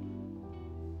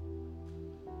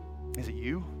 Is it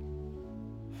you?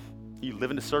 Are you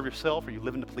living to serve yourself, or are you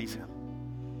living to please him?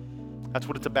 That's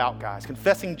what it's about, guys.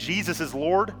 Confessing Jesus as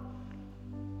Lord.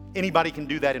 Anybody can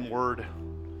do that in word.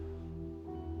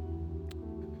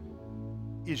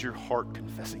 Is your heart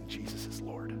confessing Jesus as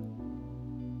Lord?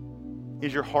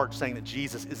 Is your heart saying that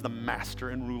Jesus is the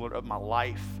master and ruler of my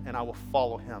life, and I will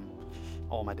follow him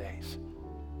all my days?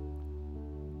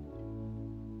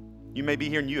 You may be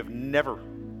here and you have never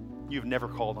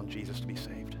called on Jesus to be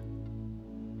saved.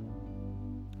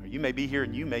 Or you may be here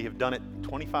and you may have done it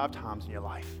 25 times in your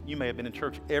life. You may have been in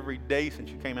church every day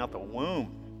since you came out the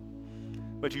womb,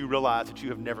 but you realize that you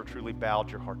have never truly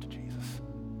bowed your heart to Jesus.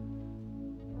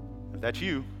 If that's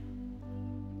you,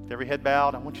 with every head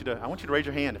bowed, I want you to raise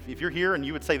your hand. If you're here and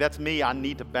you would say, that's me, I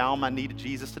need to bow my knee to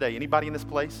Jesus today. Anybody in this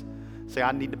place say,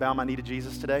 I need to bow my knee to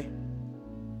Jesus today?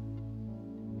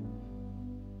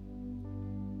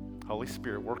 Holy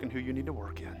Spirit, work in who you need to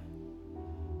work in.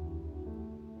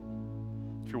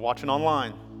 If you're watching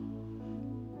online,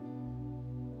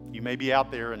 you may be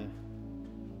out there and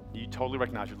you totally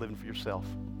recognize you're living for yourself.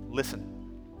 Listen.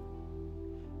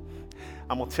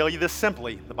 I'm going to tell you this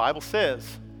simply. The Bible says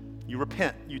you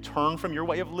repent, you turn from your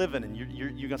way of living, and you're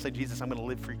going to say, Jesus, I'm going to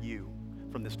live for you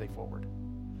from this day forward.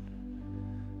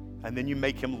 And then you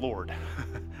make him Lord.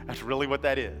 That's really what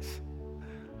that is.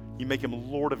 You make him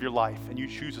Lord of your life, and you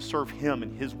choose to serve him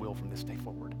and his will from this day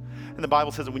forward. And the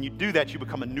Bible says that when you do that, you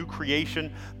become a new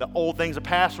creation. The old things have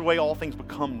passed away, all things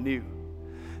become new.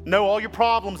 No, all your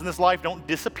problems in this life don't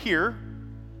disappear,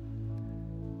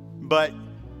 but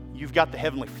you've got the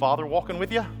Heavenly Father walking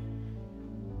with you,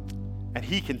 and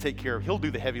he can take care of, he'll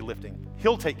do the heavy lifting.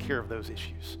 He'll take care of those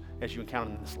issues as you encounter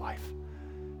them in this life.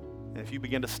 And if you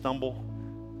begin to stumble,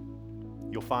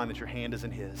 you'll find that your hand is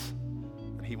in his,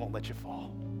 and he won't let you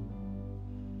fall.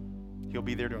 He'll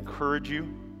be there to encourage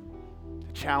you,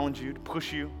 to challenge you, to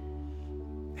push you.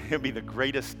 He'll be the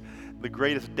greatest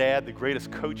dad, the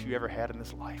greatest coach you ever had in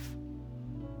this life.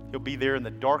 He'll be there in the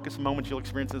darkest moments you'll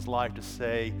experience in this life to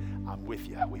say, I'm with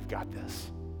you. We've got this.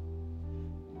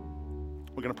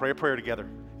 We're going to pray a prayer together.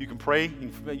 You can pray.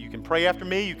 You can pray after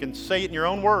me. You can say it in your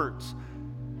own words.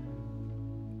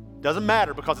 Doesn't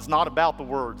matter, because it's not about the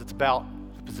words. It's about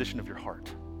the position of your heart.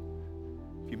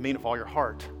 If you mean it with all your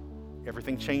heart,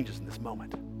 everything changes in this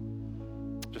moment.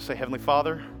 Just say, Heavenly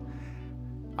Father,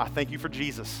 I thank you for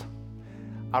Jesus.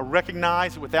 I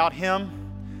recognize that without him,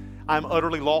 I'm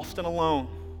utterly lost and alone.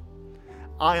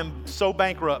 I am so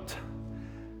bankrupt.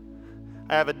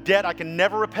 I have a debt I can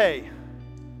never repay.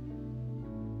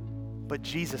 But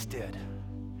Jesus did.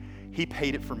 He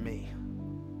paid it for me.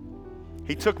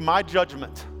 He took my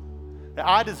judgment that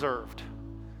I deserved,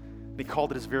 and He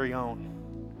called it His very own.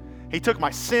 He took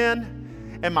my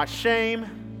sin and my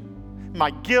shame,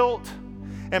 my guilt,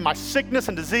 and my sickness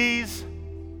and disease.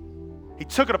 He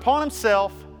took it upon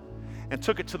Himself and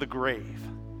took it to the grave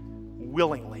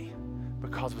willingly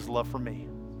because of His love for me.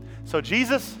 So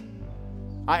Jesus,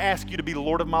 I ask You to be the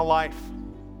Lord of my life.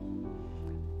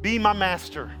 Be my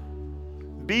master.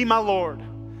 Be my Lord.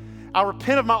 I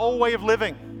repent of my old way of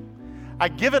living. I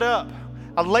give it up.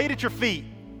 I lay it at Your feet.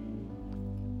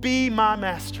 Be my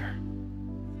master.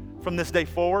 From this day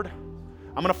forward,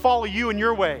 I'm going to follow You in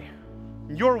Your way,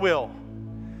 Your will.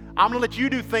 I'm going to let You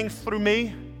do things through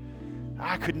me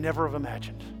I could never have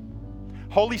imagined.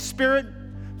 Holy Spirit,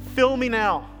 fill me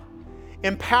now.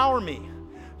 Empower me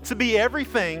to be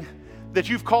everything that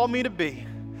You've called me to be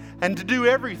and to do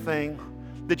everything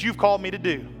that You've called me to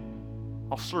do.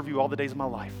 I'll serve You all the days of my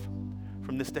life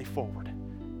from this day forward.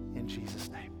 In Jesus'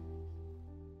 name.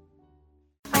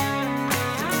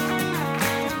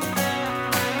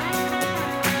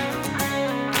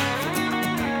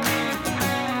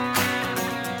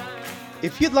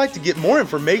 If you'd like to get more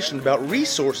information about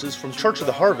resources from Church of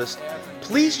the Harvest,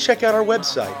 please check out our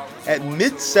website at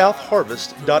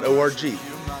midsouthharvest.org.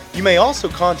 You may also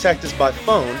contact us by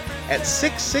phone at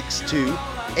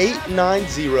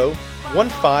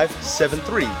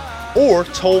 662-890-1573 or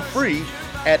toll free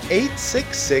at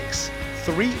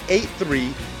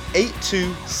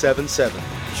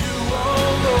 866-383-8277.